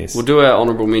well. Yes. We'll do our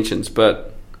honourable mentions,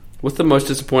 but with the most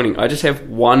disappointing, I just have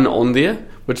one on there,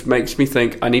 which makes me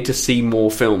think I need to see more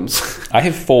films. I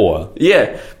have 4.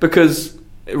 Yeah, because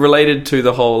related to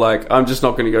the whole, like, I'm just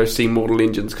not going to go see Mortal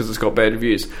Engines because it's got bad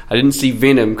reviews. I didn't see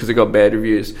Venom because it got bad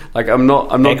reviews. Like, I'm not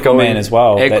Aquaman going... as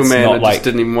well. Aquaman, I just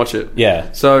didn't even watch it.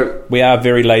 Yeah. So... we are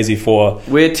very lazy for...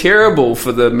 we're terrible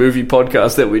for the movie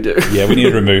podcast that we do. Yeah, we need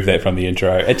to remove that from the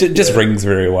intro. It just rings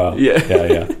very well.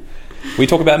 Yeah. We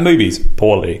talk about movies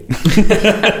poorly.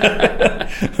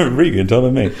 Regan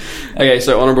telling me. Okay,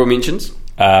 so honourable mentions.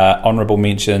 Honourable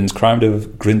mentions, Crime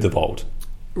of Grindelwald.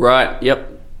 Right, yep.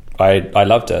 I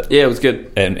loved it. Yeah, it was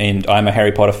good. And I'm a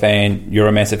Harry Potter fan. You're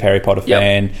a massive Harry Potter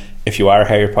fan. If you are a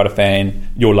Harry Potter fan,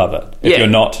 you'll love it. If you're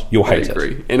not, you'll hate it. I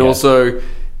agree. And also,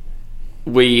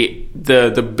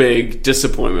 the big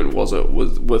disappointment was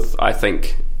with I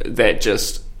think that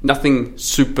just nothing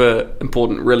super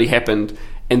important really happened,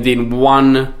 and then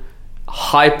one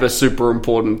hyper super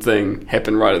important thing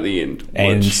happened right at the end.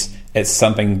 And it's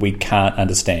something we can't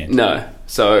understand. No.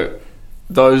 So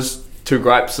those two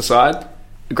gripes aside,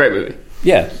 a great movie.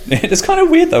 Yeah. It's kind of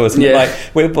weird though, isn't it? Like,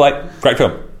 we're like, great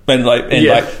film. But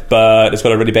it's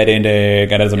got a really bad ending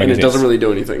and it doesn't make sense. It doesn't really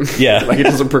do anything. Yeah. Like, it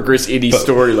doesn't progress any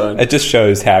storyline. It just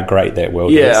shows how great that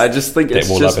world is. Yeah, I just think it's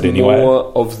just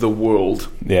more of the world.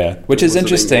 Yeah. Which is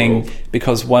interesting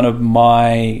because one of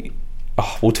my...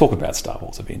 we'll talk about Star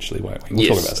Wars eventually, won't we? We'll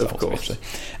talk about Star Wars eventually.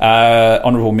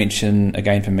 Honourable mention,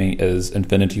 again, for me, is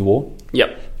Infinity War.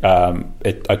 Yep.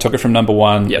 I took it from number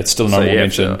 1. Yep. It's still an honourable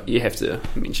mention. You have to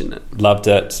mention it. Loved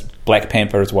it. Black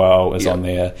Panther as well is on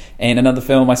there. And another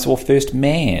film I saw, First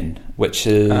Man, which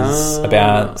is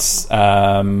about...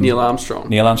 Neil Armstrong.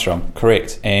 Neil Armstrong,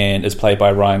 correct. And is played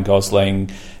by Ryan Gosling.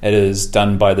 It is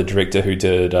done by the director who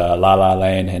did La La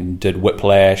Land and did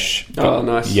Whiplash. Oh,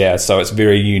 nice. Yeah, so it's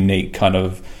very unique kind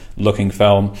of looking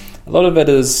film. A lot of it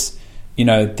is,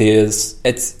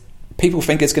 people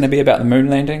think it's going to be about the moon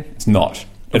landing. It's not.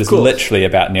 It is literally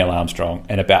about Neil Armstrong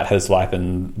and about his life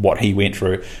and what he went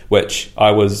through, which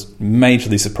I was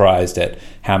majorly surprised at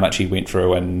how much he went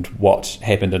through and what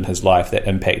happened in his life that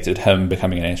impacted him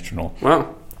becoming an astronaut.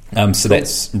 Wow. So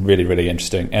that's really, really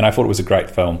interesting. And I thought it was a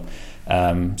great film.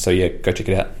 So yeah, go check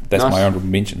it out. That's my honourable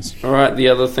mentions. All right, the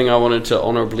other thing I wanted to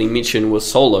honourably mention was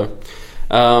Solo.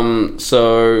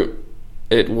 So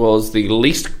it was the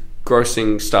least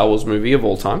grossing Star Wars movie of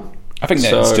all time. I think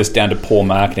that's just down to poor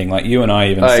marketing. Like, you and I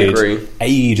even said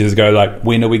ages ago, like,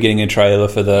 when are we getting a trailer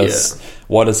for this? Yeah.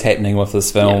 What is happening with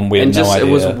this film? We had no idea.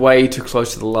 It was way too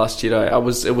close to The Last Jedi.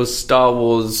 It was Star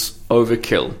Wars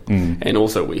overkill. And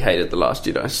also we hated The Last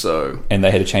Jedi. And they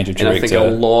had a change of director. And I think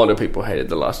a lot of people hated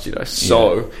The Last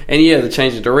Jedi. And the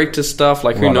change of director stuff,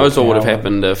 like, who knows what would have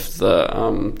happened if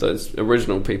those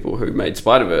original people who made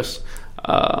Spider-Verse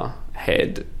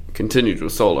had continued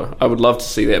with Solo. I would love to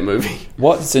see that movie.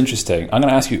 What's interesting, I'm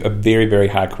going to ask you a very, very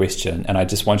hard question, and I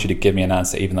just want you to give me an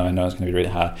answer, even though I know it's going to be really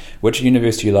hard. Which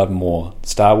universe do you love more,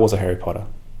 Star Wars or Harry Potter?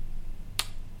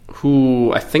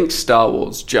 I think Star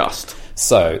Wars, just.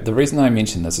 So, the reason I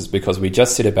mention this is because we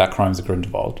just said about Crimes of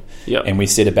Grindelwald, and we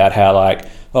said about how, like,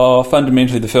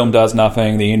 fundamentally the film does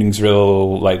nothing, the ending's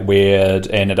real, like, weird,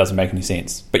 and it doesn't make any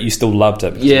sense. But you still loved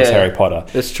it because it was Harry Potter.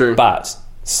 That's true. But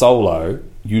Solo,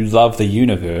 you love the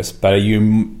universe, but are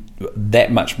you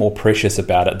that much more precious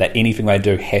about it that anything they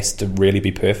do has to really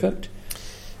be perfect?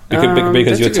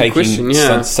 Because you're taking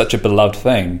such a beloved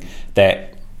thing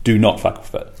that do not fuck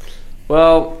with it.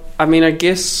 Well, I mean, I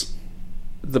guess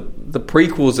the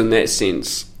prequels in that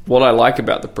sense, what I like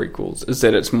about the prequels is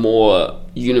that it's more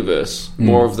universe,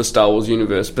 more of the Star Wars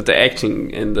universe, but the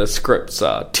acting and the scripts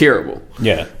are terrible.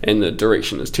 Yeah. And the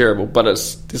direction is terrible, but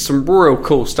there's some real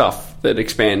cool stuff that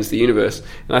expands the universe.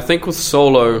 And I think with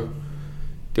Solo,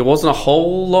 there wasn't a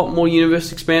whole lot more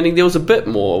universe expanding. There was a bit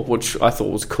more, which I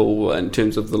thought was cool in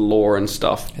terms of the lore and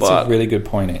stuff. That's a really good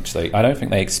point, actually. I don't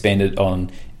think they expanded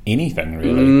on anything,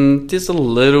 really. There's a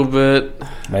little bit.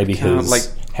 Maybe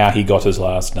how he got his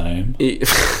last name.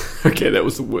 Okay, that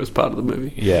was the worst part of the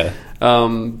movie. Yeah. I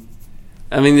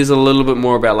mean, there's a little bit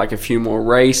more about, like, a few more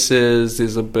races.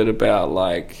 There's a bit about,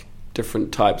 like,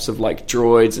 different types of, like,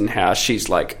 droids and how she's,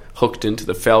 like, hooked into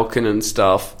the Falcon and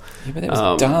stuff. Yeah, but that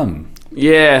was dumb.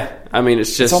 Yeah, I mean, it's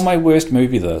just... It's on my worst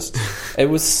movie list. It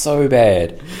was so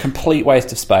bad. Complete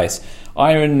waste of space.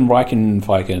 Regan,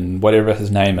 whatever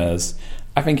his name is,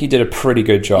 I think he did a pretty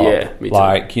good job. Yeah, me too.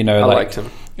 Like, you know, I liked him.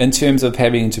 In terms of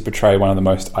having to portray one of the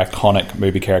most iconic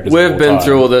movie characters We've been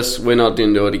through all this. We're not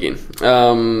going to do it again.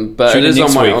 But Tune it is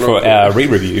next on my week for our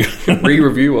re-review.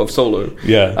 Re-review of Solo.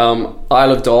 Yeah.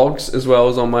 Isle of Dogs as well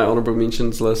is on my honourable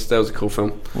mentions list. That was a cool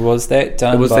film. Was that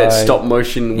done by... It was that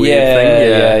stop-motion weird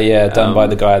thing. Yeah. Done by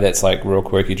the guy that's like real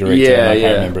quirky director. And I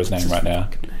can't remember his name right now.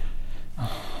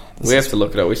 We have to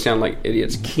look it up. We sound like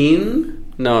idiots.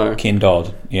 Ken? No. Ken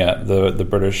Dodd. Yeah, the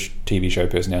British TV show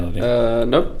personality.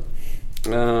 Nope.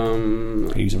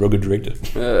 He's a real good director.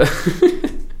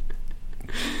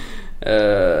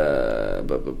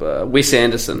 Wes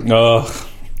Anderson. Oh,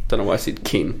 don't know why I said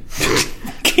Ken.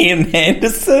 Ken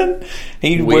Anderson.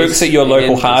 He works at your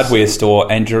local hardware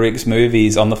store and directs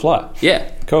movies on the fly. Yeah,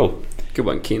 cool. Good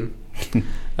one, Ken.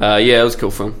 Yeah, it was a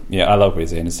cool film. Yeah, I love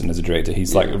Wes Anderson as a director.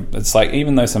 He's like, it's like,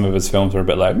 even though some of his films are a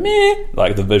bit like meh,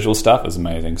 like the visual stuff is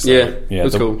amazing. So, yeah, it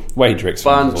was cool. Way he directs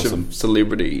films is awesome. Bunch of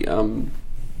celebrity.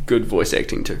 Good voice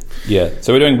acting too. Yeah,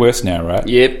 so we're doing worst now, right?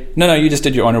 Yep. No, you just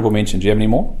did your honourable mention. Do you have any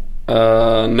more?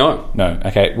 No.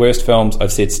 Okay, worst films.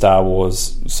 I've said Star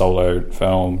Wars, Solo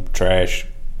film, trash.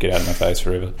 Get out of my face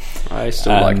forever. I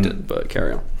still liked it, but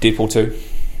carry on. Deadpool 2.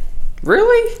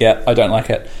 Really? Yeah, I don't like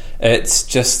it. It's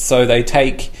just so they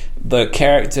take the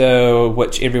character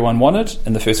which everyone wanted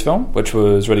in the first film, which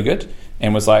was really good,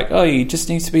 and was like, oh, he just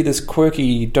needs to be this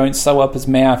quirky, don't sew up his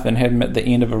mouth and have him at the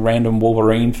end of a random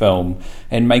Wolverine film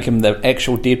and make him the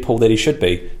actual Deadpool that he should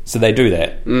be. So they do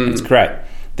that. It's great.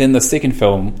 Then the second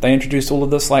film, they introduced all of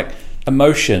this like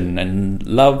emotion and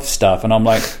love stuff, and I'm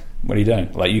like, what are you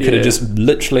doing? Like, you could have just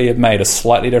literally have made a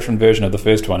slightly different version of the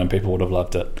first one and people would have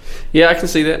loved it. Yeah, I can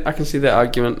see that. I can see that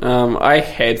argument. I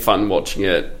had fun watching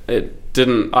it. It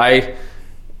didn't...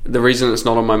 The reason it's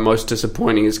not on my most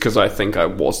disappointing is because I think I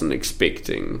wasn't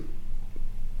expecting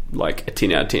like a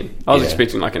 10 out of 10. I was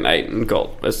expecting like an 8 and got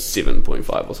a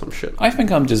 7.5 or some shit. I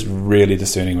think I'm just really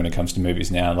discerning when it comes to movies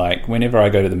now. Like, whenever I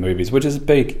go to the movies, which is a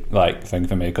big like thing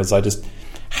for me because I just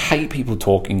hate people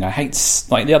talking. I hate,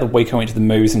 like, the other week I went to the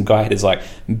movies and guy had his like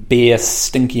bare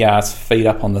stinky ass feet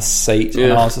up on the seat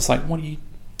and I was just like, what are you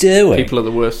doing? People are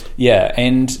the worst. Yeah,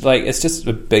 and like it's just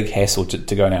a big hassle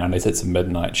to go now unless it's a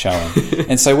midnight showing.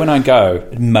 And so when I go,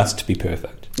 it must be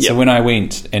perfect. Yep. So when I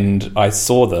went and I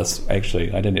saw this,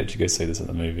 actually I didn't actually go see this at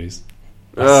the movies.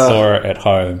 I saw it at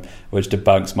home, which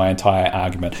debunks my entire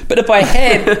argument. But if I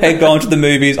had gone to the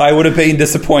movies, I would have been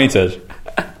disappointed.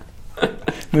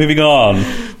 Moving on.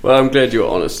 Well, I'm glad you were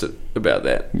honest about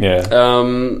that. Yeah.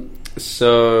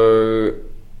 So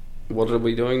what are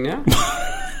we doing now?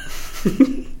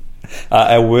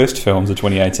 Our worst films of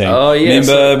 2018. Oh, yeah.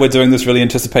 Remember, we're doing this really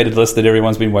anticipated list that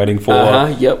everyone's been waiting for.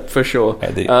 Yep, for sure.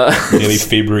 At nearly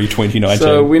February 2019.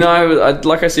 So,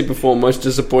 like I said before, most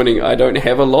disappointing, I don't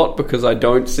have a lot because I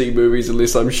don't see movies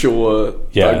unless I'm sure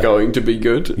they're going to be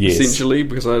good, essentially,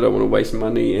 because I don't want to waste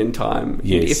money and time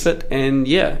and effort and,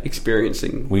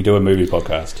 experiencing. We do a movie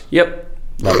podcast. Yep.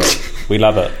 Love it. We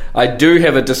love it. I do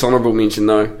have a dishonourable mention,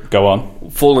 though. Go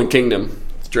on. Fallen Kingdom.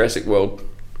 Jurassic World.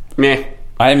 Meh.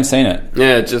 I haven't seen it.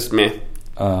 Yeah, just meh.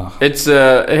 It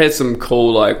had some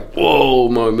cool, like, whoa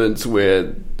moments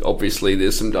where obviously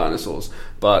there's some dinosaurs.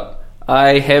 But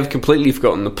I have completely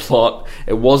forgotten the plot.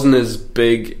 It wasn't as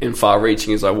big and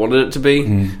far-reaching as I wanted it to be.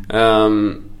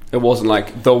 It wasn't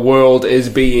like the world is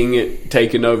being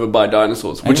taken over by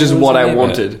dinosaurs, which is what I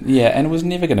wanted. Yeah, and it was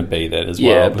never going to be that as well.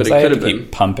 Yeah, but it could have been.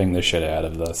 Keep pumping the shit out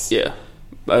of this. Yeah.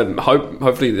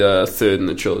 Hopefully the third in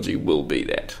the trilogy will be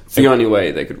that. It's the only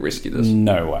way they could rescue this.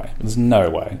 No way. There's no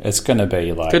way. It's going to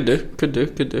be like... Could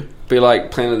do. Be like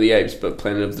Planet of the Apes, but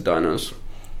Planet of the Dinos.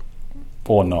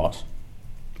 Or not.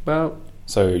 Well...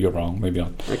 So you're wrong. Moving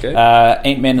on. Okay.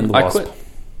 Ant-Man and the Wasp.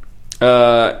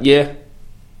 I quit. Yeah.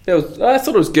 I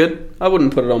thought it was good. I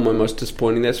wouldn't put it on my most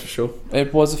disappointing, that's for sure.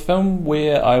 It was a film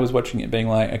where I was watching it being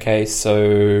like, okay,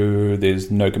 so there's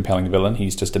no compelling villain.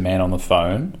 He's just a man on the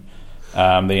phone.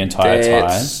 The entire time.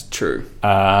 That's true.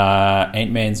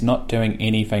 Ant-Man's not doing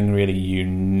anything really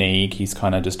unique. He's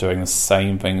kind of just doing the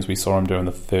same things we saw him do in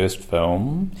the first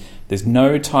film. There's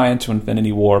no tie into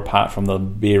Infinity War apart from the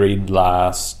very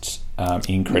last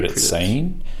end credits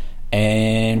scene.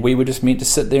 And we were just meant to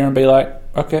sit there and be like,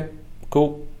 okay,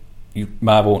 cool.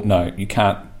 Marvel, no, you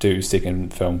can't do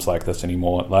second films like this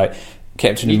anymore. Like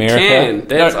Captain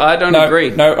America. I don't agree.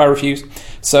 No, I refuse.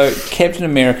 So Captain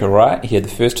America, right? He had the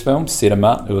first film, set him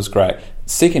up, it was great.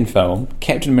 Second film,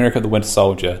 Captain America the Winter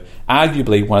Soldier,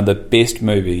 arguably one of the best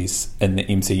movies in the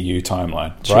MCU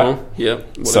timeline, right? Sure, yeah.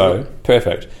 Whatever. So,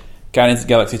 perfect. Guardians of the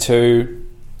Galaxy 2,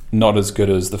 not as good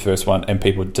as the first one, and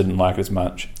people didn't like it as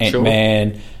much.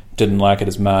 Ant-Man, didn't like it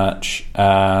as much.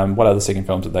 What other second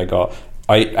films have they got?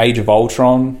 Age of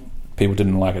Ultron, people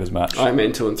didn't like it as much. Iron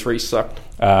Man 2 and 3 sucked.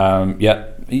 Yeah.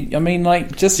 I mean,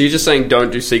 like, just... So you're just saying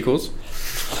don't do sequels?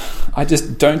 I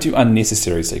just don't do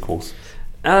unnecessary sequels.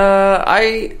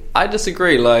 I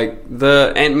disagree. Like,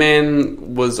 the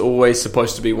Ant-Man was always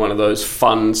supposed to be one of those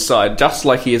fun side, just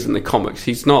like he is in the comics.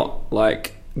 He's not,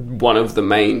 like, one of the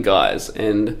main guys.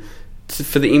 And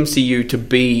for the MCU to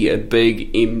be a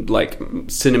big,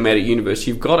 cinematic universe,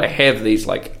 you've got to have these,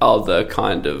 like, other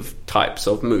kind of types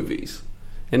of movies.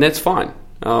 And that's fine.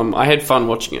 I had fun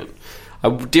watching it. I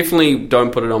definitely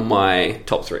don't put it on my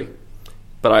top 3.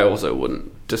 But I also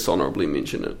wouldn't dishonorably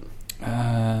mention it.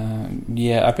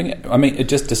 Yeah, it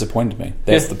just disappointed me.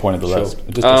 That's the point of the list.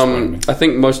 It just disappointed me. I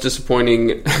think most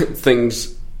disappointing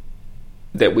things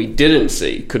that we didn't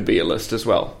see could be a list as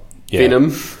well. Yeah.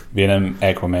 Venom,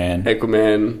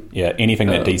 Aquaman. Yeah, anything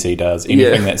that DC does,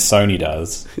 anything that Sony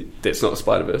does. That's not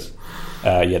Spider-Verse.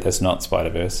 Yeah, that's not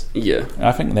Spider-Verse. Yeah.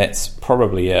 I think that's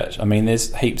probably it. I mean,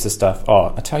 there's heaps of stuff.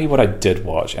 Oh, I tell you what I did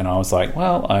watch, and I was like,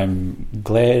 well, I'm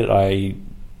glad I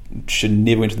should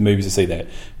never went to the movies to see that.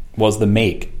 Was the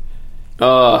Meg.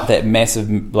 That massive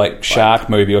shark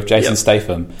movie with Jason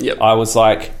Statham. Yep. I was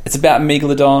like, it's about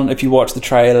Megalodon. If you watch the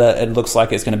trailer, it looks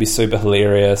like it's going to be super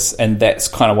hilarious, and that's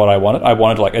kind of what I wanted. I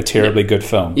wanted like a terribly good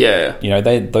film. Yeah,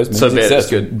 those movies exist.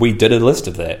 Good. We did a list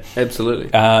of that.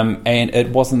 Absolutely. And it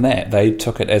wasn't that. They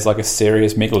took it as like a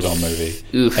serious Megalodon movie.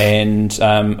 Oof. And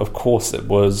of course it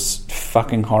was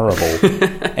fucking horrible.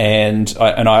 and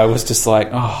I was just like,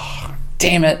 oh,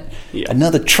 damn it. Yeah.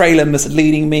 Another trailer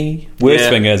misleading me. Worst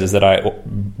thing is that I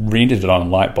rented it on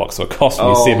Lightbox, so it cost me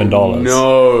 $7.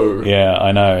 No. Yeah,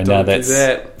 I know. And now that's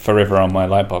forever on my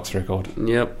Lightbox record.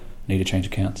 Yep. Need to change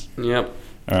accounts. Yep.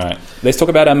 All right. Let's talk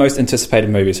about our most anticipated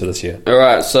movies for this year. All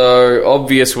right. So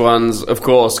obvious ones, of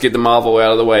course. Get the Marvel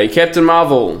out of the way. Captain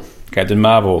Marvel.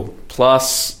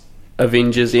 Plus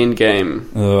Avengers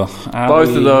Endgame.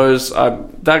 Both of those.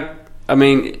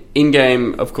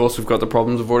 Endgame, of course, we've got the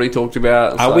problems we've already talked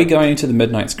about. Are we going to the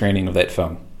midnight screening of that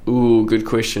film? Ooh, good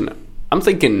question. I'm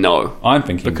thinking no. I'm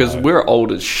thinking because we're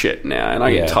old as shit now, and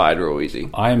I get tired real easy.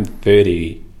 I'm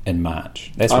 30 in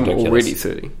March. That's ridiculous. I'm already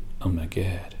 30. Oh my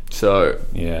god. So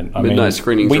midnight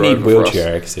screenings. We need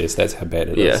wheelchair access. That's how bad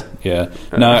it is. Yeah.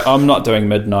 No, I'm not doing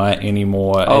midnight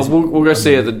anymore. We'll go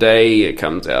see it the day it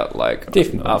comes out,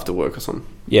 definitely after work or something.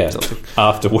 Yeah,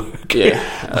 after work.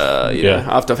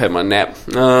 After I've had my nap.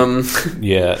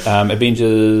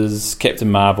 Avengers,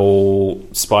 Captain Marvel,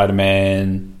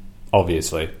 Spider-Man,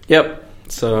 obviously. Yep.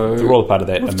 So they're all a part of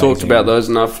that. We've talked about those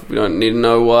enough. We don't need to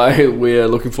know why we're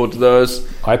looking forward to those.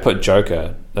 I put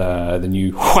Joker, the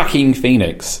new Joaquin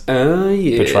Phoenix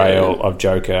portrayal of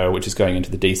Joker, which is going into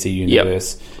the DC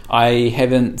universe. Yep. I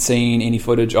haven't seen any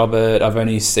footage of it. I've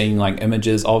only seen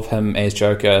images of him as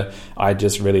Joker. I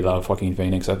just really love Joaquin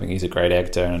Phoenix. I think he's a great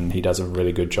actor and he does a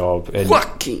really good job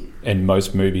in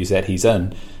most movies that he's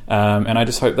in. And I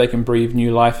just hope they can breathe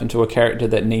new life into a character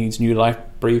that needs new life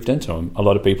breathed into him. A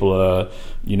lot of people are,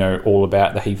 all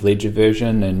about the Heath Ledger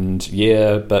version, and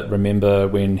but remember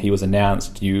when he was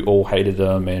announced, you all hated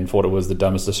him and thought it was the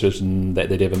dumbest decision that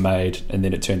they'd ever made, and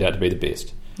then it turned out to be the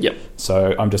best. Yep.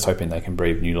 So I'm just hoping they can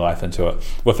breathe new life into it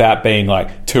without being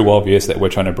too obvious that we're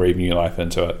trying to breathe new life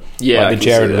into it. Yeah, the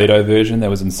Jared Leto version that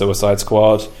was in Suicide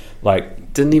Squad.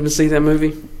 Didn't even see that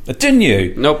movie. Didn't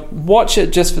you? Nope. Watch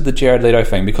it just for the Jared Leto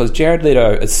thing, because Jared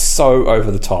Leto is so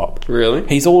over the top. Really?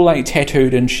 He's all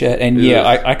tattooed and shit, and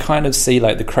I kind of see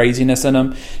the craziness in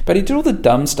him, but he did all the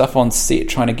dumb stuff on set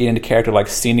trying to get into character,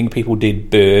 sending people dead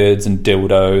birds and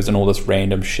dildos and all this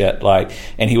random shit,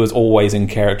 and he was always in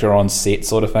character on set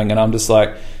sort of thing, and I'm just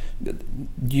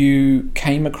you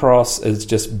came across as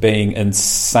just being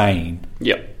insane.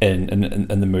 Yep. In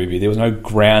the movie. There was no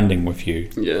grounding with you.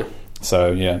 Yeah.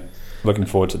 So looking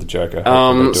forward to the Joker.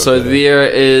 So there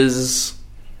is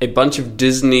a bunch of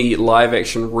Disney live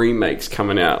action remakes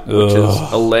coming out, which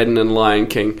is Aladdin and Lion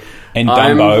King. And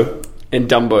Dumbo. And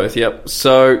Dumbo, yep.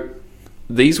 So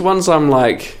these ones I'm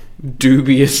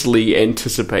dubiously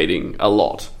anticipating a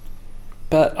lot.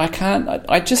 But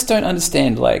I just don't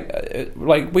understand.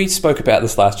 Like we spoke about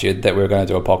this last year that we were going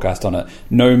to do a podcast on it.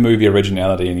 No movie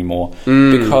originality anymore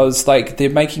because like they're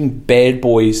making Bad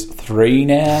Boys 3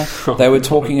 now. They were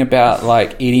talking about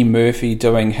like Eddie Murphy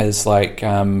doing his like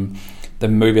the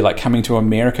movie like Coming to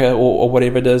America or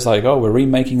whatever it is. Like, oh, we're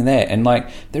remaking that, and like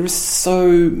there are so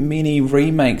many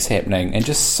remakes happening, and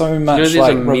just so much. There's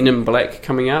a Men in Black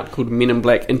coming out called Men in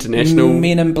Black International.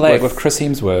 Men in Black with Chris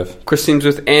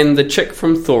Hemsworth, and the chick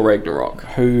from Thor Ragnarok,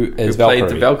 who played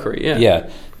the Valkyrie. Yeah,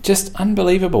 just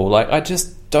unbelievable. Like, I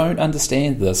just don't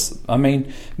understand this. I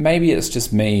mean, maybe it's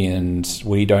just me, and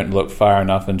we don't look far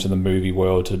enough into the movie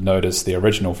world to notice the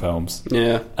original films.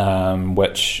 Yeah,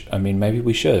 which I mean, maybe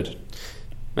we should.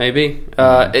 Maybe.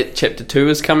 It Chapter 2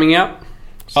 is coming out.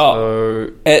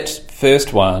 So It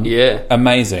first one. Yeah.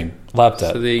 Amazing. Loved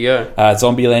it. So there you go.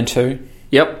 Zombieland 2.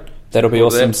 Yep. That'll be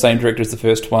awesome. Same director as the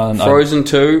first one. Frozen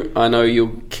 2. I know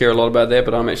you'll care a lot about that,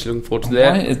 but I'm actually looking forward to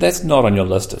that. That's not on your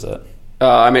list, is it?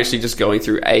 I'm actually just going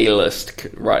through a list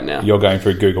right now. You're going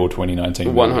through Google 2019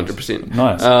 100%.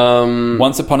 Nice.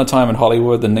 Once Upon a Time in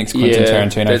Hollywood, the next Quentin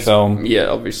Tarantino film. Yeah,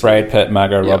 obviously. Brad Pitt,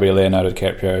 Margot Robbie, Leonardo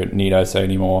DiCaprio. Need I say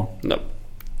any more? Nope.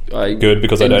 Good,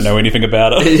 because I don't know anything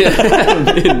about it.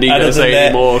 Need to say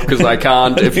any more, because I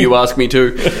can't if you ask me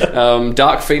to.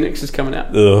 Dark Phoenix is coming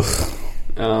out. Ugh.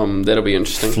 That'll be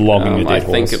interesting. Flogging your dead I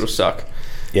think it'll suck.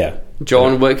 Yeah.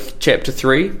 John Wick Chapter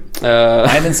 3. I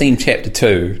haven't seen Chapter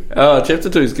 2. Oh, Chapter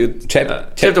 2 is good.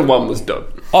 Chapter 1 was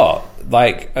dope. Oh,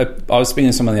 like I was speaking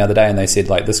to someone the other day, and they said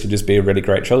like this could just be a really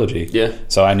great trilogy. Yeah.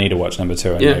 So I need to watch number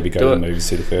 2 and maybe go to the movies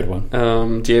to see the third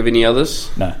one. Do you have any others?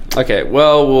 No. Okay.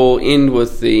 Well, we'll end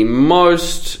with the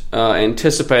most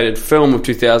anticipated film of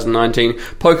 2019: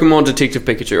 Pokemon Detective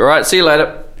Pikachu. All right. See you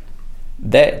later.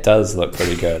 That does look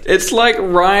pretty good. It's like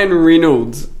Ryan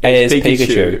Reynolds as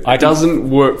Pikachu. It doesn't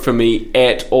work for me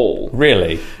at all.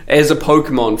 Really? As a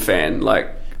Pokemon fan,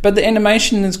 like. But the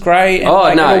animation is great,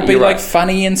 and it'll be like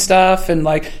funny and stuff, and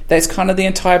like that's kind of the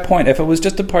entire point. If it was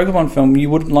just a Pokemon film,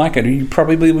 you wouldn't like it, or you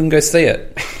probably wouldn't go see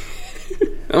it.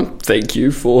 Thank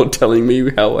you for telling me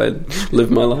how I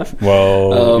live my life.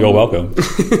 Well, you're welcome.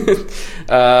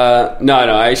 No,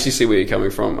 I actually see where you're coming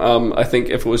from. I think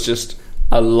if it was just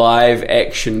a live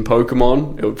action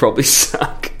Pokemon, it would probably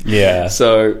suck. Yeah.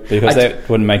 So because that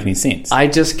wouldn't make any sense. I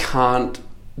just can't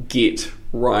get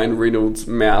Ryan Reynolds'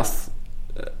 mouth.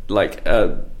 Like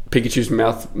Pikachu's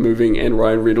mouth moving and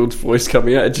Ryan Reynolds' voice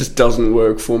coming out, it just doesn't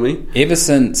work for me. Ever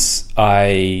since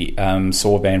I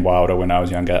saw Van Wilder when I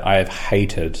was younger, I have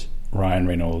hated Ryan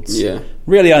Reynolds. Yeah.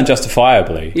 Really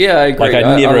unjustifiably. Yeah, I agree. Like,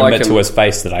 I'd never admit to his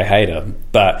face that I hate him.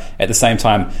 But at the same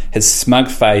time, his smug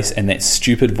face and that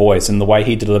stupid voice and the way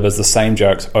he delivers the same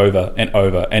jokes over and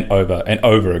over and over and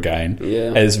over again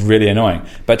is really annoying.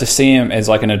 But to see him as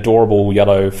like an adorable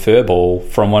yellow furball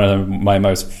from one of my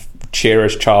most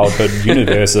cherished childhood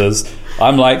universes,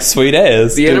 I'm like, sweet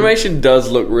as. The animation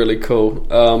does look really cool.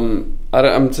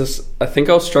 I think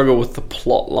I'll struggle with the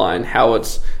plot line, how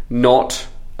it's not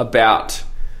about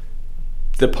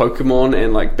the Pokemon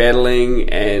and like battling,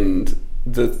 and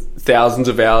the thousands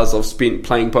of hours I've spent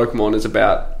playing Pokemon is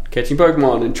about catching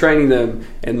Pokemon and training them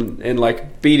and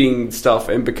like beating stuff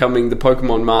and becoming the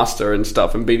Pokemon master and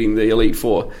stuff and beating the Elite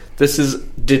Four. This is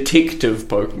detective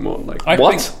Pokemon. Like,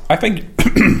 what?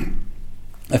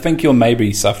 I think you're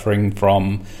maybe suffering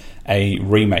from a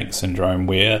remake syndrome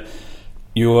where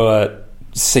you're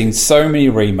seeing so many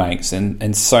remakes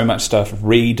and so much stuff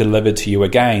re-delivered to you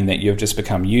again that you've just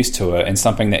become used to it, and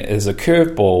something that is a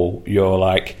curveball, you're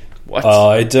like, what?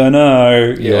 I don't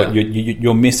know. Yeah.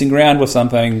 You're messing around with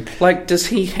something. Like, does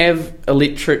he have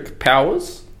electric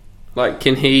powers? Like,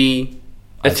 can he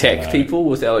attack people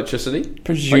with electricity?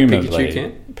 Presumably. Like Pikachu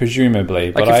can?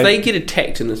 Presumably. Like, if they get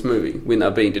attacked in this movie when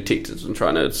they're being detectives and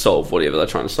trying to solve whatever they're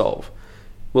trying to solve,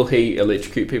 will he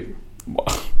electrocute people?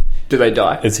 Do they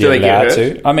die? Is he allowed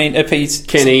to? I mean, if he's...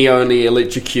 Can he only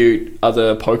electrocute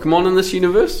other Pokemon in this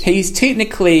universe? He's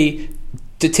technically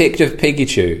Detective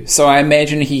Pikachu, so I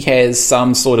imagine he has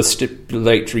some sort of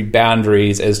stipulatory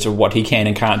boundaries as to what he can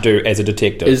and can't do as a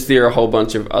detective. Is there a whole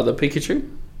bunch of other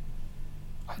Pikachu?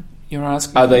 You're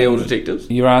asking... Are they all detectives?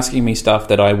 You're asking me stuff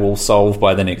that I will solve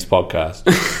by the next podcast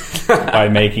by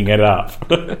making it up.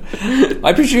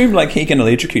 I presume like he can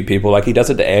electrocute people, like he does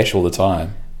it to Ash all the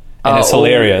time. And it's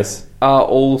hilarious. are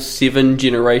all 7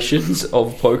 generations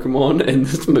of Pokemon in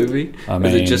this movie? I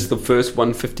mean, is it just the first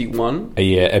 151?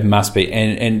 Yeah, it must be.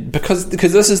 And because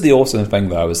this is the awesome thing,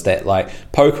 though, is that, like,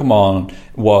 Pokemon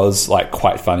was, like,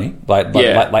 quite funny. Like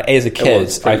as a kid,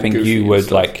 I think you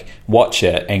would, like, watch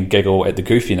it and giggle at the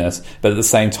goofiness, but at the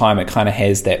same time, it kind of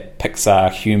has that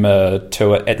Pixar humor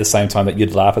to it at the same time that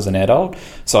you'd laugh as an adult.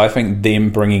 So I think them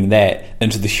bringing that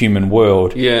into the human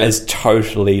world is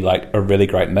totally, like, a really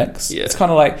great mix. Yeah. It's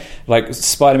kind of like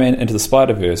Spider-Man Into the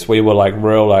Spider-Verse, where you were, like,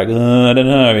 real, like, I don't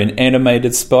know, an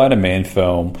animated Spider-Man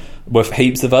film with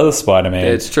heaps of other Spider-Man.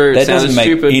 Yeah, it's true. That doesn't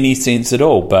make any sense at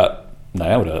all, but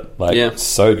nailed it. Like,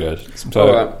 so good. So,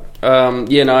 all right.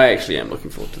 I actually am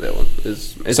looking forward to that one.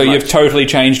 So you've totally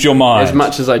changed your mind. As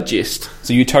much as I jest.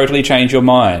 So you totally changed your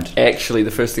mind. Actually,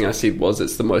 the first thing I said was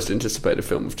it's the most anticipated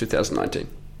film of 2019.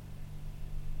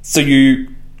 So you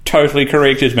totally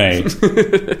corrected me.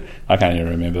 I can't even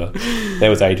remember. That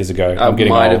was ages ago. I'm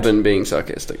getting old. I might have been being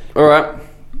sarcastic. All right.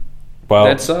 Well,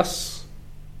 that's us.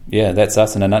 Yeah, that's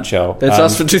us in a nutshell. That's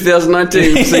us for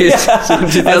 2019. See you in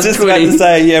 2020. I was just about to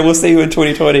say, we'll see you in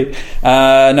 2020.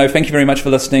 No, thank you very much for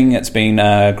listening. It's been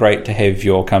great to have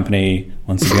your company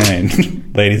once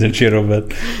again, ladies and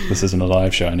gentlemen. This isn't a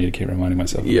live show. I need to keep reminding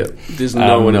myself. Yeah, there's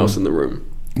no one else in the room.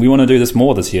 We want to do this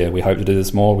more this year. We hope to do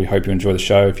this more. We hope you enjoy the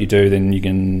show. If you do, then you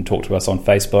can talk to us on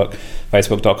Facebook,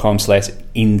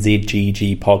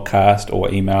 facebook.com/NZGG podcast,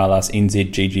 or email us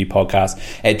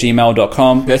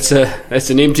nzggpodcast@gmail.com. That's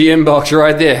an empty inbox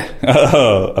right there.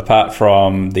 Apart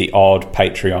from the odd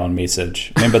Patreon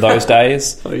message. Remember those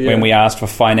days when we asked for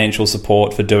financial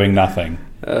support for doing nothing?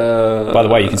 By the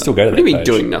way, you can still go to that page. What do you mean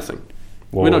doing nothing?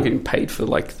 Well, we're not getting paid for,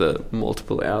 like, the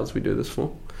multiple hours we do this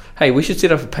for. Hey, we should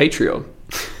set up a Patreon.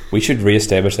 We should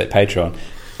re-establish that Patreon.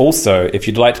 Also, if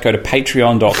you'd like to go to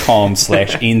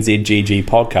patreon.com/NZGG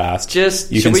podcast, you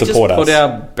can support us. Should we just put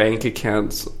our bank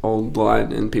accounts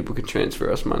online and people can transfer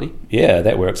us money? Yeah,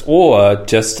 that works. Or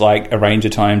just, like, arrange a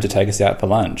time to take us out for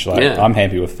lunch. Like, I'm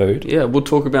happy with food. Yeah, we'll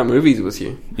talk about movies with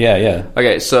you. Yeah.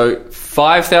 Okay, so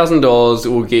 $5,000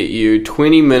 will get you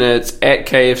 20 minutes at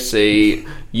KFC.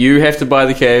 You have to buy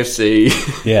the KFC.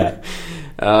 Yeah.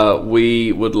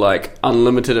 We would like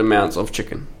unlimited amounts of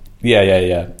chicken.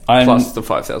 Yeah. Plus the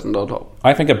 $5,000 top.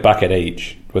 I think a bucket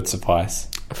each would suffice.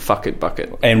 A fuck it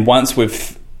bucket. And once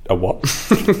we've... A what?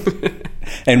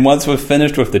 And once we've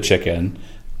finished with the chicken,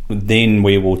 then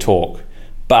we will talk.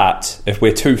 But if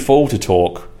we're too full to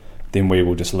talk, then we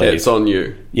will just leave. It's on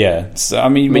you. Yeah. So, I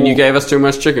mean, you gave us too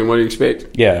much chicken. What do you expect?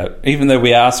 Yeah. Even though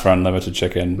we asked for unlimited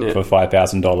chicken for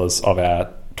 $5,000 of our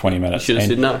 20 minutes. You should have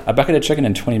said no. A bucket of chicken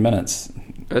in 20 minutes.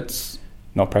 It's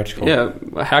not practical. Yeah.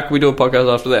 How can we do a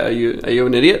podcast after that? Are you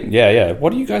an idiot? Yeah.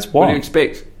 What do you guys want? What do you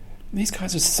expect? These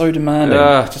guys are so demanding.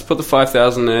 Just put the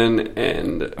 5,000 in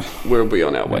and we'll be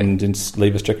on our way. And just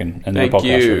leave us chicken in the Thank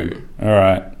podcast you. room. All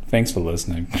right. Thanks for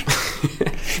listening.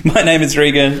 My name is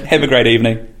Regan. Have a great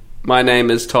evening. My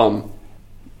name is Tom.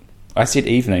 I said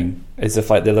evening, as if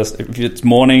like if it's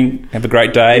morning, have a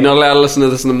great day. You're not allowed to listen to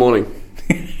this in the morning.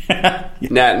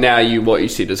 Now what you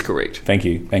said is correct. Thank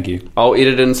you. I'll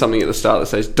edit in something at the start that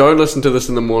says, don't listen to this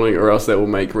in the morning or else that will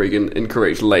make Regan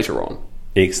incorrect later on.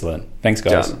 Excellent. Thanks,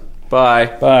 guys. Done.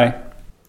 Bye.